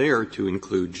part there to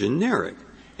include generic,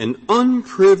 an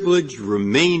unprivileged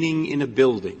remaining in a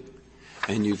building.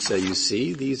 And you'd say, you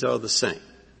see, these are the same.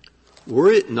 Were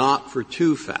it not for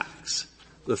two facts,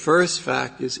 the first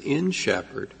fact is in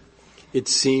Shepard, it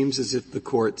seems as if the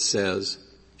court says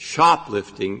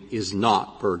shoplifting is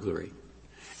not burglary.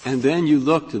 And then you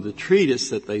look to the treatise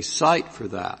that they cite for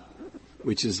that,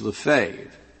 which is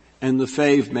Lefebvre. And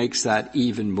Lefebvre makes that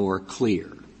even more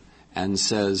clear and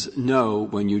says, no,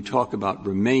 when you talk about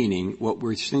remaining, what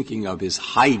we're thinking of is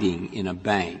hiding in a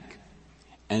bank.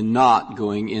 and not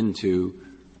going into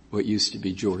what used to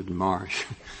be Jordan Marsh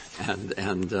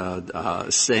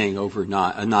and staying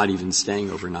overnight, not even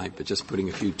staying overnight, but just putting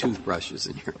a few toothbrushes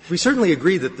in here. We certainly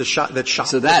agree that shoplifting.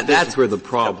 So that's where the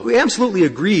problem. We absolutely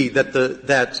agree that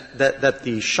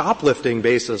the shoplifting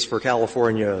basis for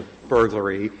California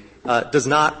burglary does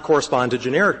not correspond to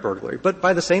generic burglary. But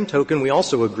by the same token, we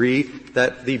also agree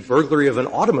that the burglary of an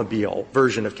automobile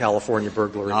version of California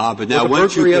burglary. But now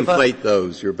once you conflate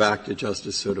those, you're back to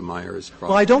Justice Sotomayor's problem.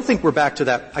 Well, I don't think we're back to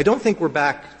that. I don't think we're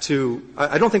back to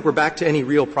any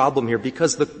real problem here,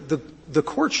 because the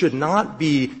court should not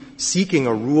be seeking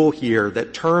a rule here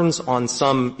that turns on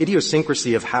some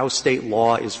idiosyncrasy of how state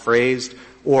law is phrased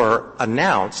or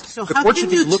announced. So the how court can should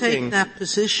be you take that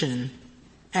position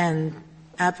and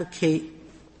advocate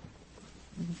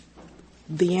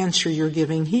the answer you're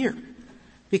giving here?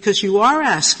 Because you are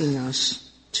asking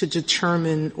us to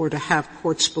determine, or to have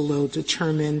courts below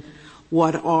determine,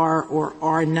 what are or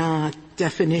are not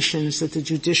definitions that the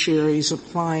judiciary is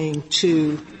applying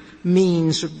to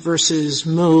means versus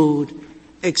mode,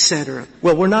 et cetera.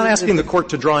 Well, we're not asking the court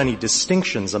to draw any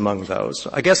distinctions among those.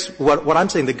 I guess what I'm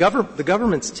saying, the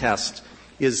government's test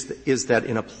is that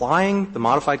in applying the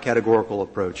modified categorical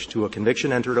approach to a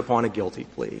conviction entered upon a guilty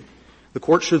plea, the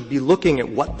court should be looking at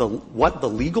what the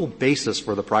legal basis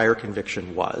for the prior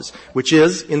conviction was, which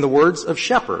is, in the words of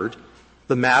Shepard,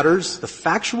 the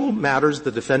factual matters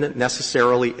the defendant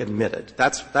necessarily admitted.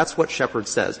 That's what Shepard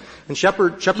says. And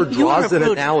Shepard draws an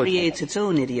analogy. Your approach creates its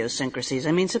own idiosyncrasies.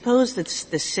 I mean, suppose that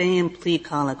the same plea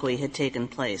colloquy had taken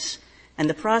place, and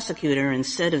the prosecutor,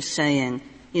 instead of saying,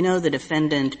 the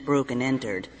defendant broke and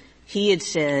entered, he had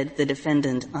said the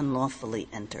defendant unlawfully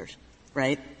entered,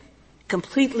 right?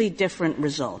 Completely different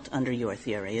result under your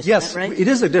theory, is that right? Yes, it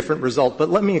is a different result, but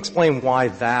let me explain why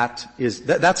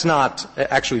that's not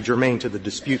actually germane to the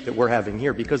dispute that we're having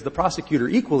here, because the prosecutor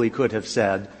equally could have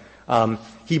said,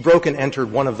 he broke and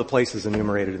entered one of the places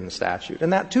enumerated in the statute.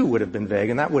 And that too would have been vague,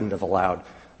 and that wouldn't have allowed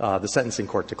the sentencing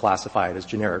court to classify it as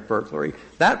generic burglary.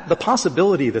 The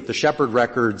possibility that the Shepard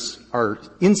records are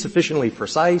insufficiently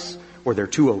precise, or they're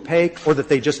too opaque, or that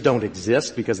they just don't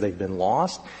exist because they've been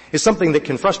lost, is something that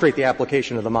can frustrate the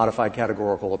application of the modified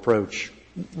categorical approach,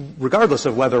 regardless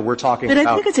of whether we're talking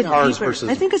about cars versus.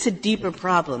 I think it's a deeper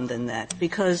problem than that,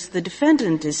 because the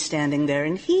defendant is standing there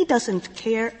and he doesn't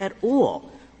care at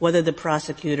all whether the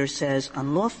prosecutor says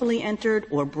unlawfully entered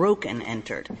or broken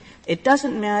entered. It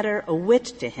doesn't matter a whit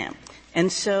to him.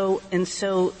 And so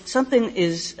something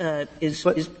is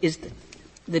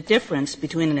the difference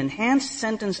between an enhanced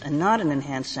sentence and not an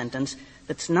enhanced sentence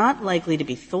that's not likely to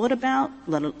be thought about,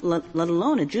 let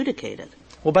alone adjudicated.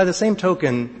 Well, by the same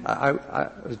token,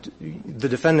 the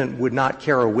defendant would not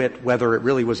care a whit whether it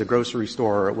really was a grocery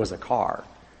store or it was a car,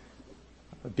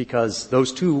 because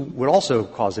those two would also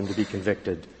cause him to be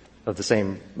convicted of the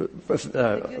same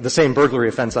burglary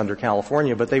offense under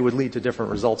California, but they would lead to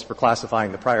different results for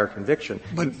classifying the prior conviction.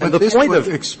 But this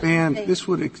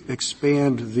would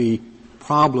expand the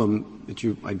problem that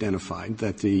you identified,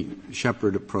 that the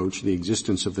Shepard approach, the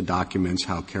existence of the documents,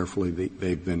 how carefully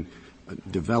they've been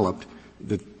developed,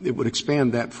 that it would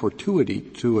expand that fortuity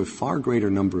to a far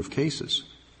greater number of cases.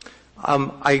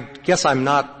 I guess I'm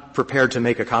not prepared to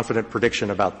make a confident prediction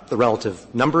about the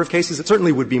relative number of cases. It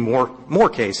certainly would be more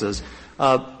cases,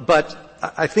 but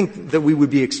I think that we would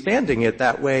be expanding it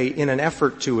that way in an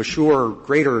effort to assure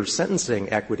greater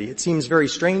sentencing equity. It seems very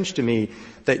strange to me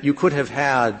that you could have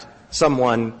had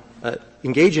someone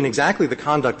engage in exactly the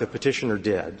conduct the petitioner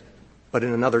did, but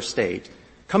in another state,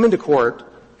 come into court,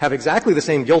 have exactly the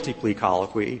same guilty plea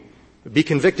colloquy, be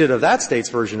convicted of that state's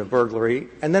version of burglary,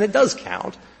 and then it does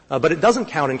count. But it doesn't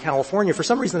count in California for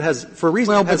some reason. I'm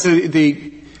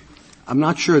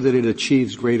not sure that it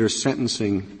achieves greater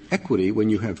sentencing equity when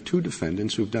you have two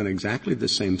defendants who've done exactly the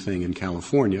same thing in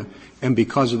California, and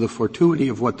because of the fortuity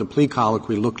of what the plea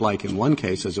colloquy looked like in one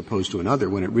case as opposed to another,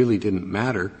 when it really didn't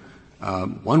matter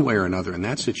one way or another in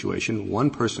that situation, one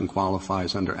person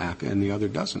qualifies under ACCA and the other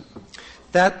doesn't.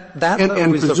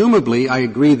 And presumably, I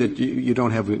agree that you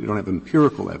don't have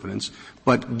empirical evidence,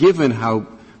 but given how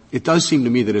it does seem to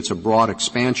me that it's a broad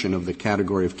expansion of the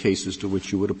category of cases to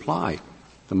which you would apply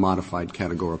the modified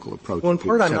categorical approach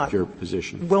to accept your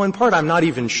position. Well, in part, I'm not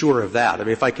even sure of that. I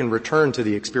mean, if I can return to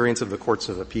the experience of the courts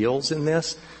of appeals in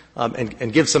this,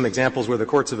 and give some examples where the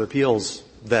courts of appeals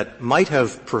that might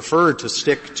have preferred to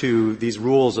stick to these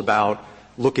rules about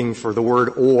looking for the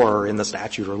word "or" in the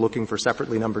statute or looking for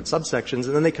separately numbered subsections,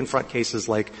 and then they confront cases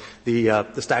like the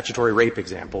statutory rape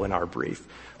example in our brief,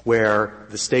 where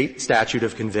the state statute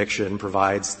of conviction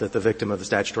provides that the victim of the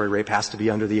statutory rape has to be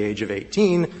under the age of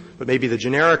 18, but maybe the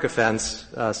generic offense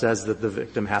says that the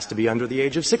victim has to be under the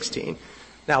age of 16.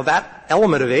 Now, that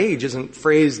element of age isn't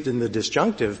phrased in the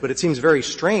disjunctive, but it seems very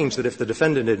strange that if the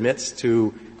defendant admits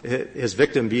to his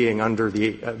victim being under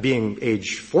being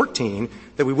age 14,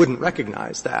 that we wouldn't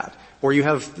recognize that. Or you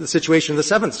have the situation in the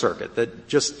Seventh Circuit that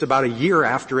just about a year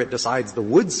after it decides the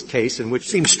Woods case in which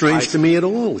seems strange to me at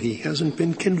all. He hasn't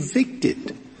been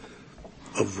convicted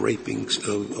of raping,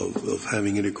 of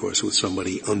having intercourse with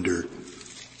somebody under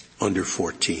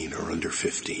 14 or under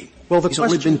 15. Well, he's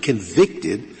only been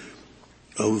convicted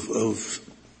of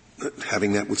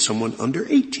having that with someone under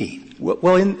 18. Well,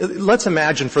 let's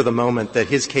imagine for the moment that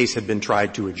his case had been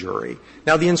tried to a jury.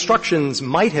 Now, the instructions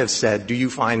might have said, do you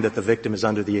find that the victim is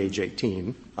under the age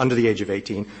of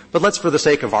 18? But let's, for the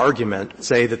sake of argument,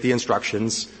 say that the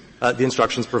instructions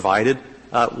provided,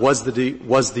 was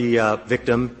the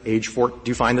victim age 14? Do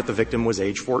you find that the victim was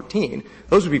age 14?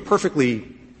 Those would be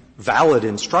perfectly valid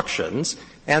instructions.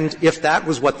 And if that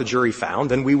was what the jury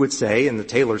found, then we would say, in the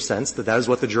Taylor sense, that that is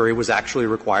what the jury was actually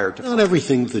required to find. Not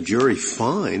everything the jury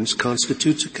finds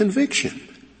constitutes a conviction.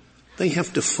 They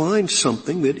have to find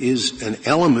something that is an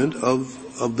element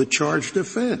of the charged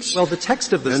offense. Well, the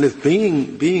text of this. And if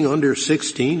being under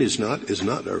 16 is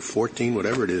not, or 14,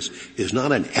 whatever it is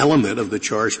not an element of the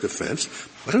charged offense,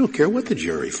 I don't care what the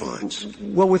jury finds.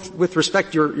 Well, with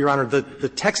respect, Your Honor, the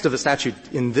text of the statute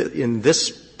in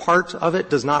this part of it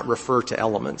does not refer to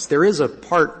elements. There is a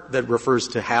part that refers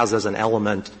to has as an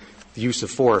element the use of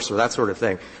force or that sort of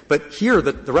thing. But here,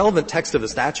 the relevant text of the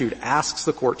statute asks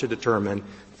the court to determine,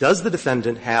 does the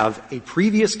defendant have a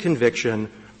previous conviction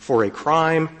for a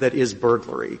crime that is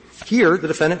burglary? Here, the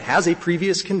defendant has a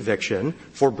previous conviction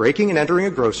for breaking and entering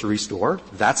a grocery store.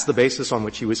 That's the basis on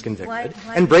which he was convicted.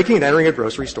 And breaking and entering a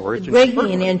grocery store is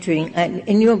breaking and entering,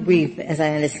 in your brief, as I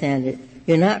understand it,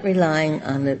 you're not relying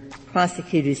on the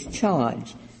prosecutor's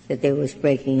charge that there was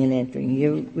breaking and entering.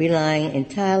 You're relying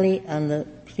entirely on the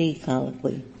plea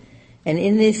colloquy. And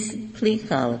in this plea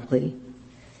colloquy,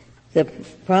 the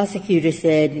prosecutor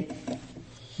said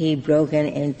he broke and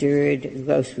entered a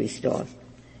grocery store.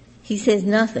 He says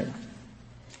nothing.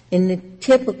 In the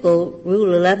typical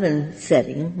Rule 11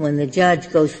 setting, when the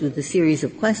judge goes through the series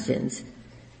of questions,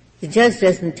 the judge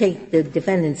doesn't take the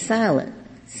defendant's silence.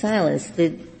 The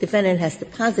defendant has to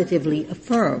positively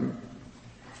affirm.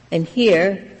 And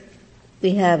here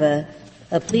we have a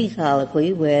plea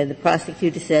colloquy where the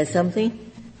prosecutor says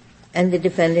something and the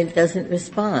defendant doesn't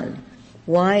respond.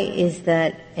 Why is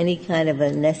that any kind of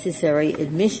a necessary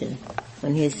admission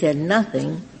when he has said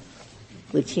nothing,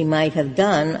 which he might have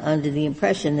done under the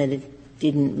impression that it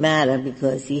didn't matter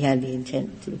because he had the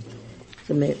intent to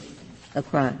commit a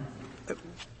crime?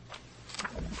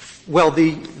 Well,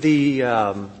 the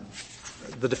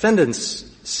defendant's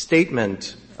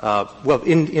statement,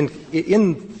 in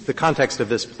the context of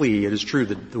this plea, it is true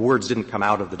that the words didn't come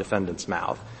out of the defendant's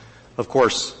mouth. Of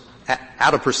course,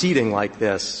 at a proceeding like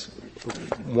this,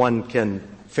 one can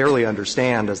fairly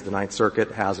understand, as the Ninth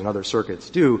Circuit has and other circuits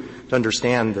do, to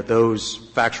understand that those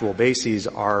factual bases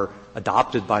are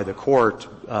adopted by the court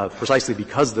precisely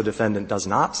because the defendant does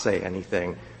not say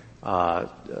anything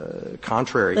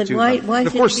contrary to them. Why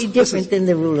should it be different than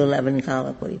the Rule 11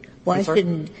 colloquy? Why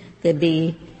shouldn't there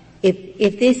be,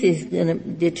 if this is going to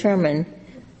determine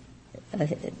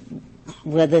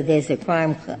whether there's a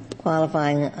crime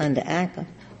qualifying under ACCA,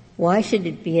 why should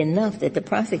it be enough that the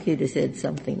prosecutor said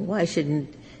something? Why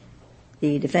shouldn't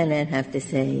the defendant have to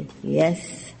say,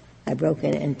 yes, I broke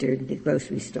and entered the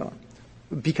grocery store?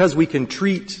 Because we can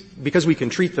treat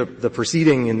the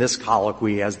proceeding in this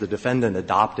colloquy as the defendant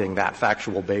adopting that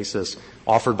factual basis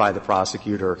offered by the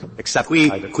prosecutor, accepted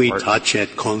by the court. Qui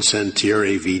tacet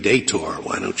consentire videtur.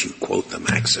 Why don't you quote the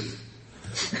maxim?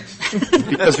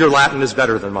 Because your Latin is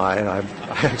better than mine,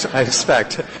 I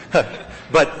expect.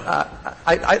 But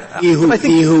he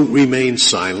who remains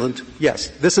silent,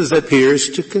 yes, appears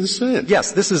to consent.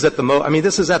 Yes, this is at the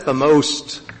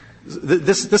most.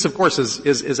 This of course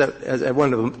is at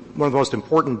one of the most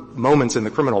important moments in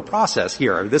the criminal process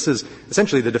here. This is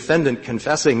essentially the defendant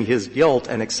confessing his guilt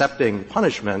and accepting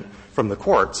punishment from the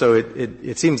court. So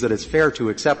it seems that it's fair to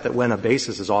accept that when a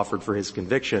basis is offered for his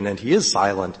conviction and he is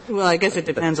silent. Well, I guess it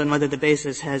depends on whether the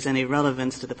basis has any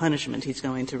relevance to the punishment he's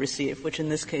going to receive, which in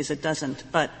this case it doesn't.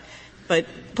 But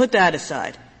put that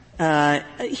aside.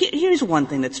 Here's one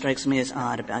thing that strikes me as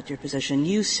odd about your position.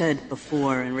 You said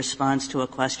before, in response to a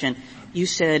question, you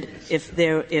said if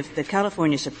the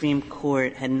California Supreme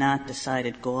Court had not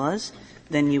decided Gauze,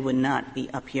 then you would not be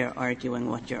up here arguing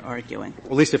what you're arguing.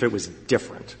 At least if it was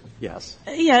different, yes.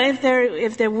 Yeah,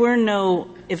 if there were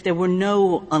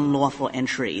no unlawful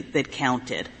entry that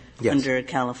counted under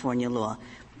California law.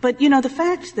 But, the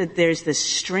fact that there's this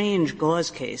strange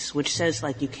Gauze case which says,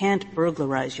 you can't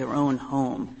burglarize your own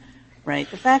home, right?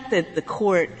 The fact that the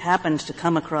court happens to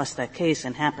come across that case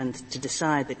and happens to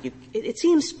decide that it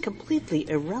seems completely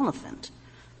irrelevant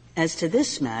as to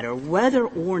this matter, whether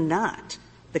or not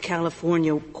the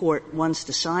California court once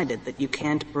decided that you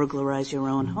can't burglarize your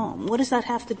own home. What does that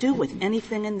have to do with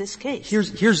anything in this case?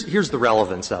 Here's the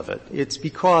relevance of it. It's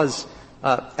because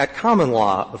at common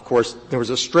law, of course, there was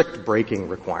a strict breaking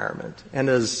requirement. And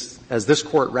as this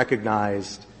court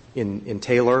recognized in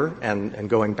Taylor and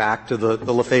going back to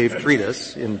the Lefebvre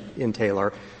treatise in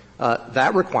Taylor,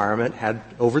 that requirement had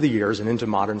over the years and into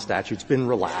modern statutes been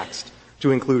relaxed to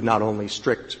include not only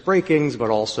strict breakings, but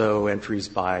also entries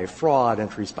by fraud,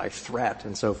 entries by threat,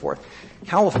 and so forth.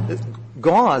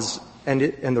 Gauze and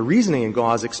the reasoning in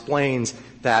Gauze explains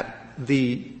that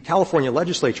the California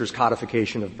legislature's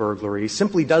codification of burglary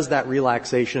simply does that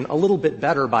relaxation a little bit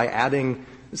better by adding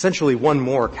essentially one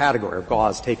more category of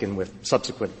Gauze taken with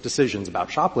subsequent decisions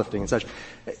about shoplifting and such.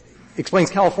 Explains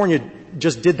California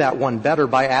just did that one better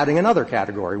by adding another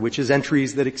category, which is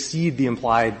entries that exceed the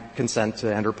implied consent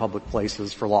to enter public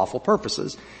places for lawful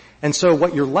purposes. And so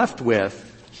what you're left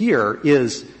with here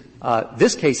is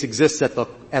this case exists at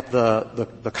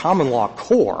the common law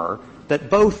core that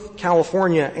both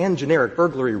California and generic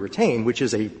burglary retain, which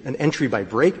is an entry by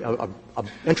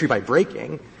entry by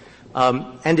breaking.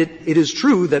 And it is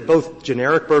true that both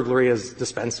generic burglary is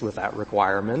dispensed with that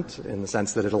requirement in the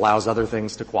sense that it allows other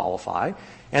things to qualify,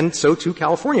 and so too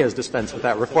California is dispensed with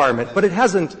that requirement. But it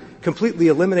hasn't completely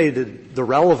eliminated the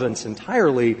relevance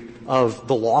entirely of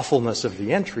the lawfulness of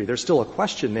the entry. There's still a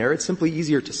question there. It's simply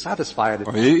easier to satisfy it.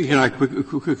 Can I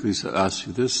quickly ask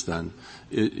you this then?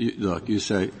 You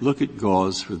say, look at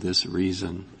Gauze for this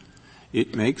reason.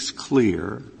 It makes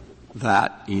clear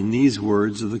that in these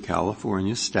words of the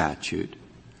California statute,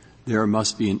 there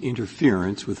must be an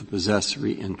interference with a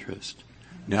possessory interest.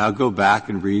 Now go back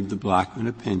and read the Blackmun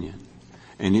opinion,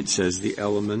 and it says the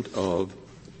element of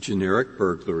generic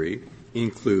burglary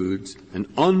includes an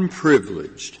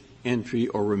unprivileged entry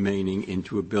or remaining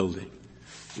into a building.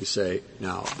 You say,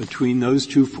 now, between those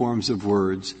two forms of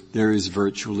words, there is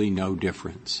virtually no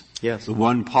difference. Yes. The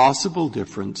one possible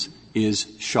difference is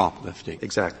shoplifting.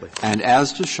 Exactly. And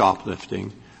as to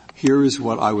shoplifting, here is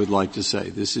what I would like to say.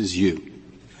 This is you.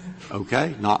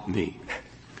 Okay? Not me.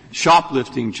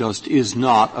 Shoplifting just is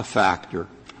not a factor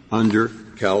under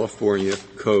California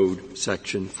Code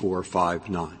Section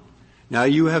 459. Now,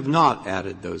 you have not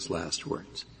added those last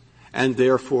words. And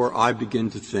therefore, I begin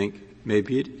to think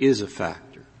maybe it is a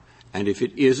factor. And if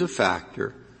it is a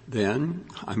factor, then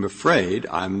I'm afraid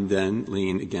I'm then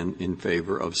lean again in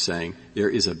favor of saying there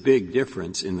is a big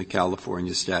difference in the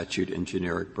California statute and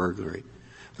generic burglary.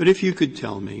 But if you could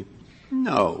tell me,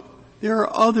 no, there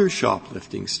are other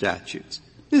shoplifting statutes.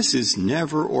 This is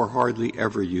never or hardly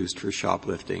ever used for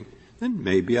shoplifting, then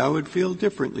maybe I would feel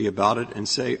differently about it and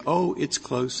say, oh, it's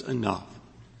close enough.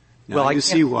 Now you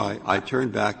see why I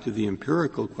turn back to the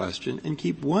empirical question and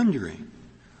keep wondering,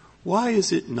 why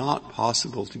is it not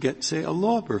possible to get, say, a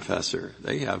law professor?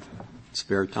 They have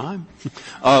spare time.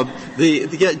 The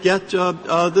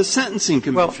sentencing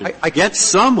commission. Well, get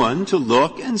someone to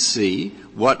look and see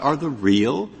what are the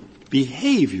real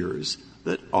behaviors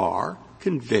that are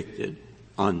convicted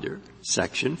under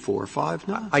Section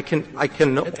 459. I can,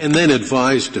 and then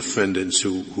advise defendants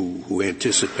who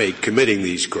anticipate committing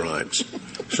these crimes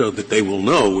so that they will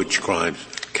know which crimes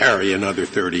carry another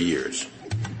 30 years.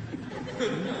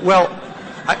 Well,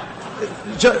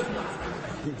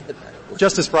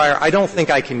 Justice Breyer, I don't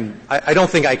think I can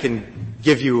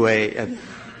give you a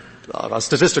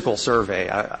statistical survey.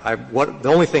 The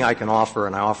only thing I can offer,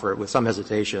 and I offer it with some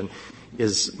hesitation,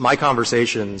 is my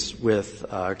conversations with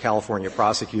California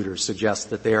prosecutors suggest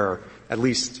that they are, at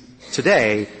least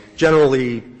today,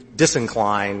 generally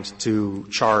disinclined to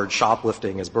charge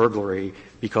shoplifting as burglary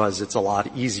because it's a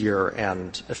lot easier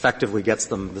and effectively gets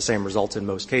them the same result in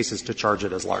most cases to charge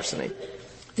it as larceny.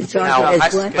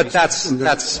 But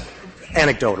that's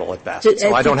anecdotal at best.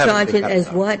 So I don't have anything to charge it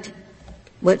as what?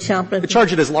 What shoplifting? To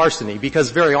charge it as larceny,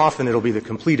 because very often it'll be the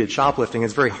completed shoplifting.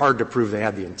 It's very hard to prove they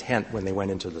had the intent when they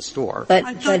went into the store. But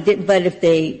if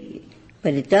they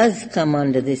But it does come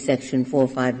under this Section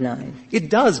 459. It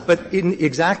does, but in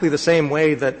exactly the same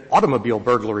way that automobile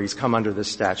burglaries come under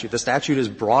this statute. The statute is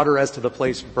broader as to the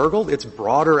place burgled. It's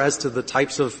broader as to the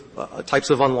types of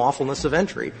unlawfulness of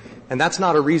entry. And that's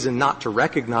not a reason not to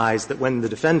recognize that when the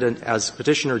defendant, as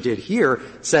petitioner did here,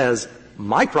 says,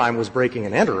 my crime was breaking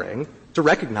and entering, to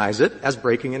recognize it as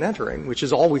breaking and entering, which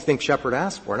is all we think Shepard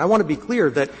asked for. And I want to be clear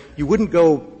that you wouldn't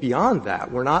go beyond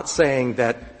that. We're not saying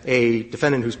that a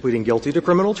defendant who's pleading guilty to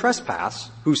criminal trespass,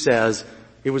 who says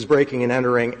it was breaking and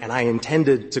entering and I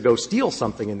intended to go steal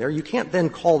something in there, you can't then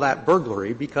call that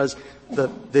burglary because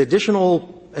the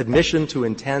additional admission to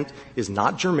intent is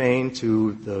not germane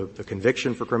to the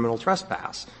conviction for criminal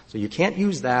trespass. So you can't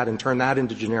use that and turn that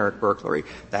into generic burglary.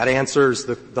 That answers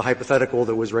the hypothetical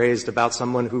that was raised about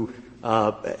someone who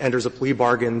enters a plea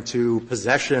bargain to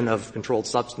possession of controlled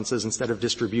substances instead of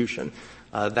distribution.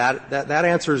 That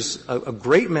answers a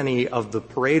great many of the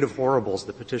parade of horribles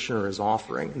the petitioner is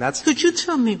offering. And that's Could you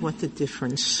tell me what the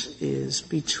difference is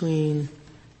between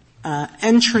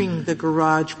entering the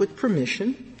garage with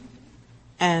permission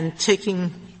and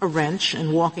taking a wrench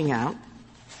and walking out,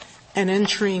 and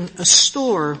entering a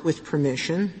store with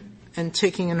permission and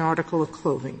taking an article of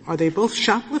clothing? Are they both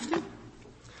shoplifting?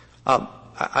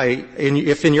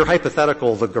 If in your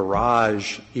hypothetical the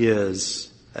garage is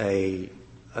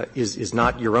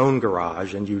not your own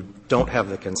garage and you don't have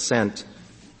the consent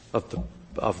of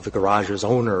the garage's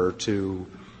owner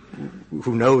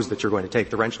who knows that you're going to take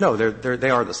the wrench, no, they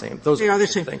are the same. They are the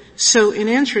same. So in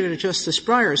answer to Justice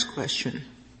Breyer's question,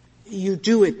 you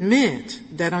do admit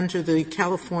that under the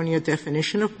California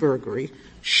definition of burglary,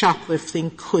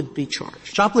 shoplifting could be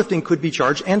charged. Shoplifting could be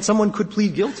charged, and someone could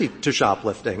plead guilty to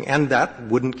shoplifting, and that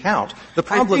wouldn't count. The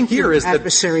problem here is that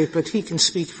adversary, but he can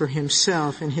speak for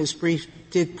himself, and his brief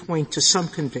did point to some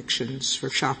convictions for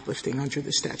shoplifting under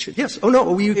the statute. Yes. Oh,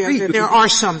 no, we agree. There are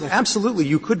some that absolutely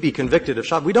you could be convicted of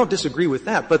shoplifting. We don't disagree with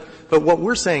that, but what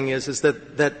we're saying is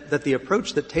that the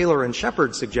approach that Taylor and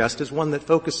Shepard suggest is one that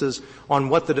focuses on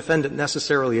what the defendant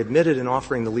necessarily admitted in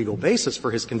offering the legal basis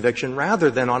for his conviction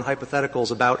rather than on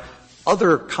hypotheticals about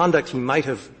other conduct he might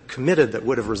have committed that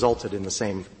would have resulted in the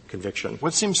same conviction.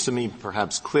 What seems to me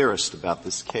perhaps clearest about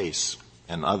this case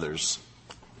and others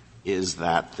is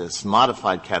that this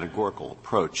modified categorical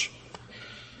approach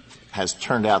has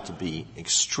turned out to be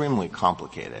extremely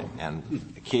complicated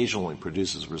and occasionally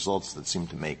produces results that seem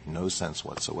to make no sense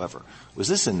whatsoever. Was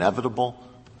this inevitable?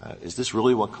 Is this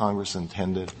really what Congress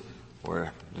intended?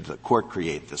 Or did the Court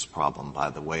create this problem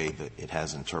by the way that it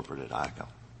has interpreted ICA?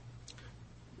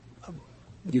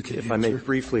 If I may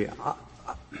briefly,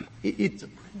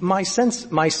 my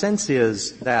sense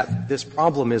is that this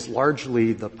problem is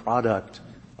largely the product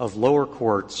of lower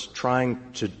courts trying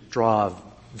to draw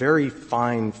very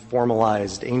fine,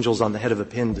 formalized, angels on the head of a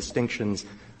pin distinctions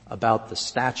about the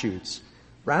statutes,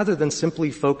 rather than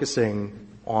simply focusing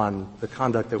on the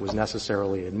conduct that was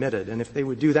necessarily admitted. And if they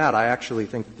would do that, I actually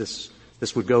think this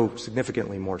would go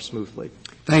significantly more smoothly.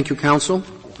 Thank you, counsel.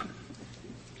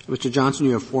 Mr. Johnson,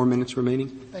 you have 4 minutes remaining.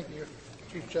 Thank you,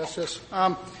 Chief Justice.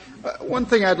 One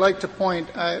thing I'd like to point,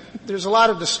 there's a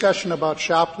lot of discussion about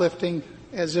shoplifting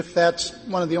as if that's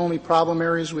one of the only problem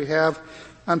areas we have.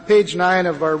 On page 9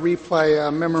 of our reply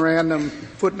memorandum,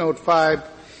 footnote 5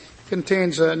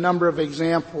 contains a number of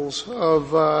examples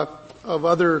of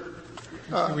other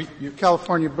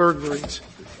California burglaries.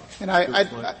 And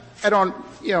I don't,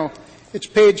 it's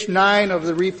page 9 of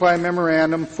the reply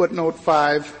memorandum, footnote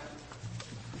 5.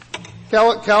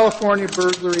 California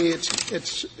burglary,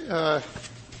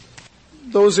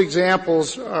 those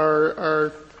examples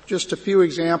are just a few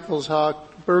examples how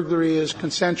burglary is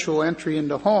consensual entry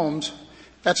into homes.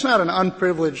 That's not an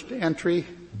unprivileged entry,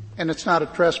 and it's not a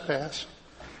trespass.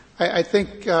 I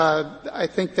think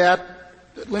that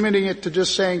limiting it to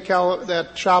just saying that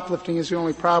shoplifting is the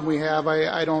only problem we have,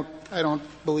 I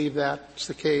don't believe that's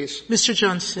the case. Mr.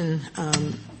 Johnson,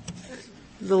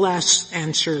 the last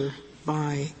answer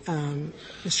by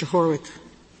Mr. Horwitz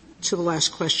to the last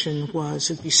question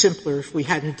was it'd be simpler if we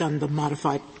hadn't done the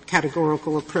modified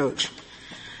categorical approach.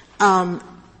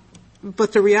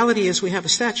 But the reality is we have a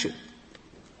statute,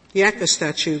 the ACCA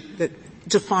statute, that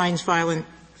defines violent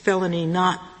felony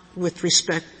not with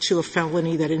respect to a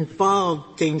felony that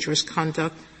involved dangerous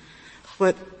conduct,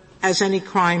 but as any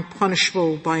crime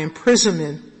punishable by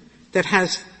imprisonment that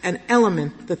has an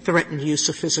element that threatened use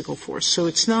of physical force. So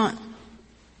it's not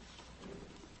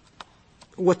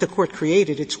what the Court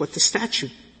created, it's what the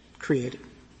statute created.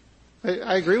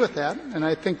 I agree with that, and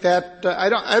I think that I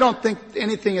don't think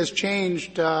anything has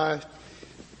changed since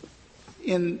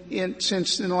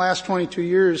in the last 22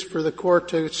 years for the Court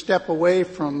to step away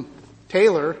from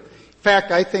Taylor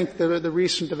fact, I think the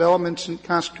recent developments in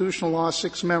constitutional law,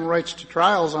 Sixth Amendment rights to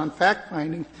trials on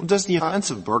fact-finding. Well, does the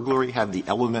offense of burglary have the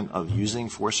element of using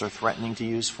force or threatening to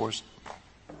use force?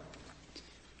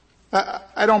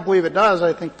 I don't believe it does.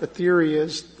 I think the theory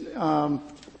is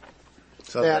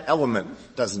so the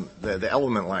element doesn't the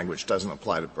element language doesn't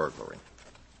apply to burglary.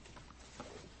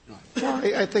 Well,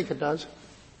 I think it does.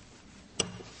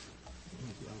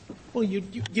 Well, you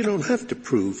don't have to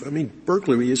prove. I mean,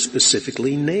 burglary is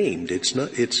specifically named. It's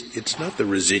not the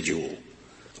residual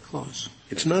clause.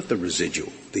 It's not the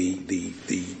residual.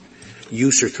 The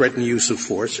use or threatened use of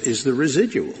force is the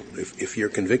residual. If you're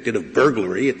convicted of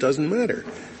burglary, it doesn't matter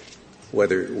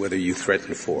whether you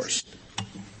threaten force.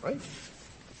 Right?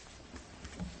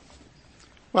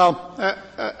 Well,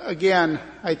 again,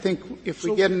 I think if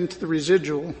we get into the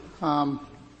residual,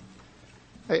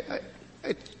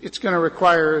 it's going to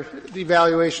require the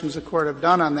evaluations the court have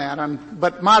done on that.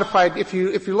 But modified, if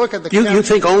you look at the you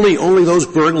think only those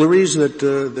burglaries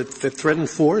that threaten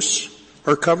force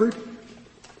are covered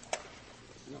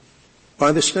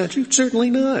by the statute?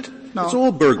 Certainly not. No. It's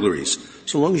all burglaries,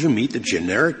 so long as you meet the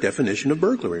generic definition of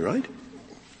burglary, right?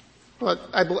 Well,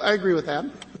 I agree with that.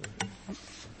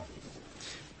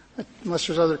 Unless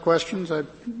there's other questions, I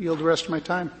yield the rest of my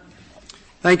time.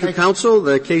 Thank you, counsel.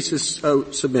 The case is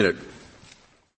submitted.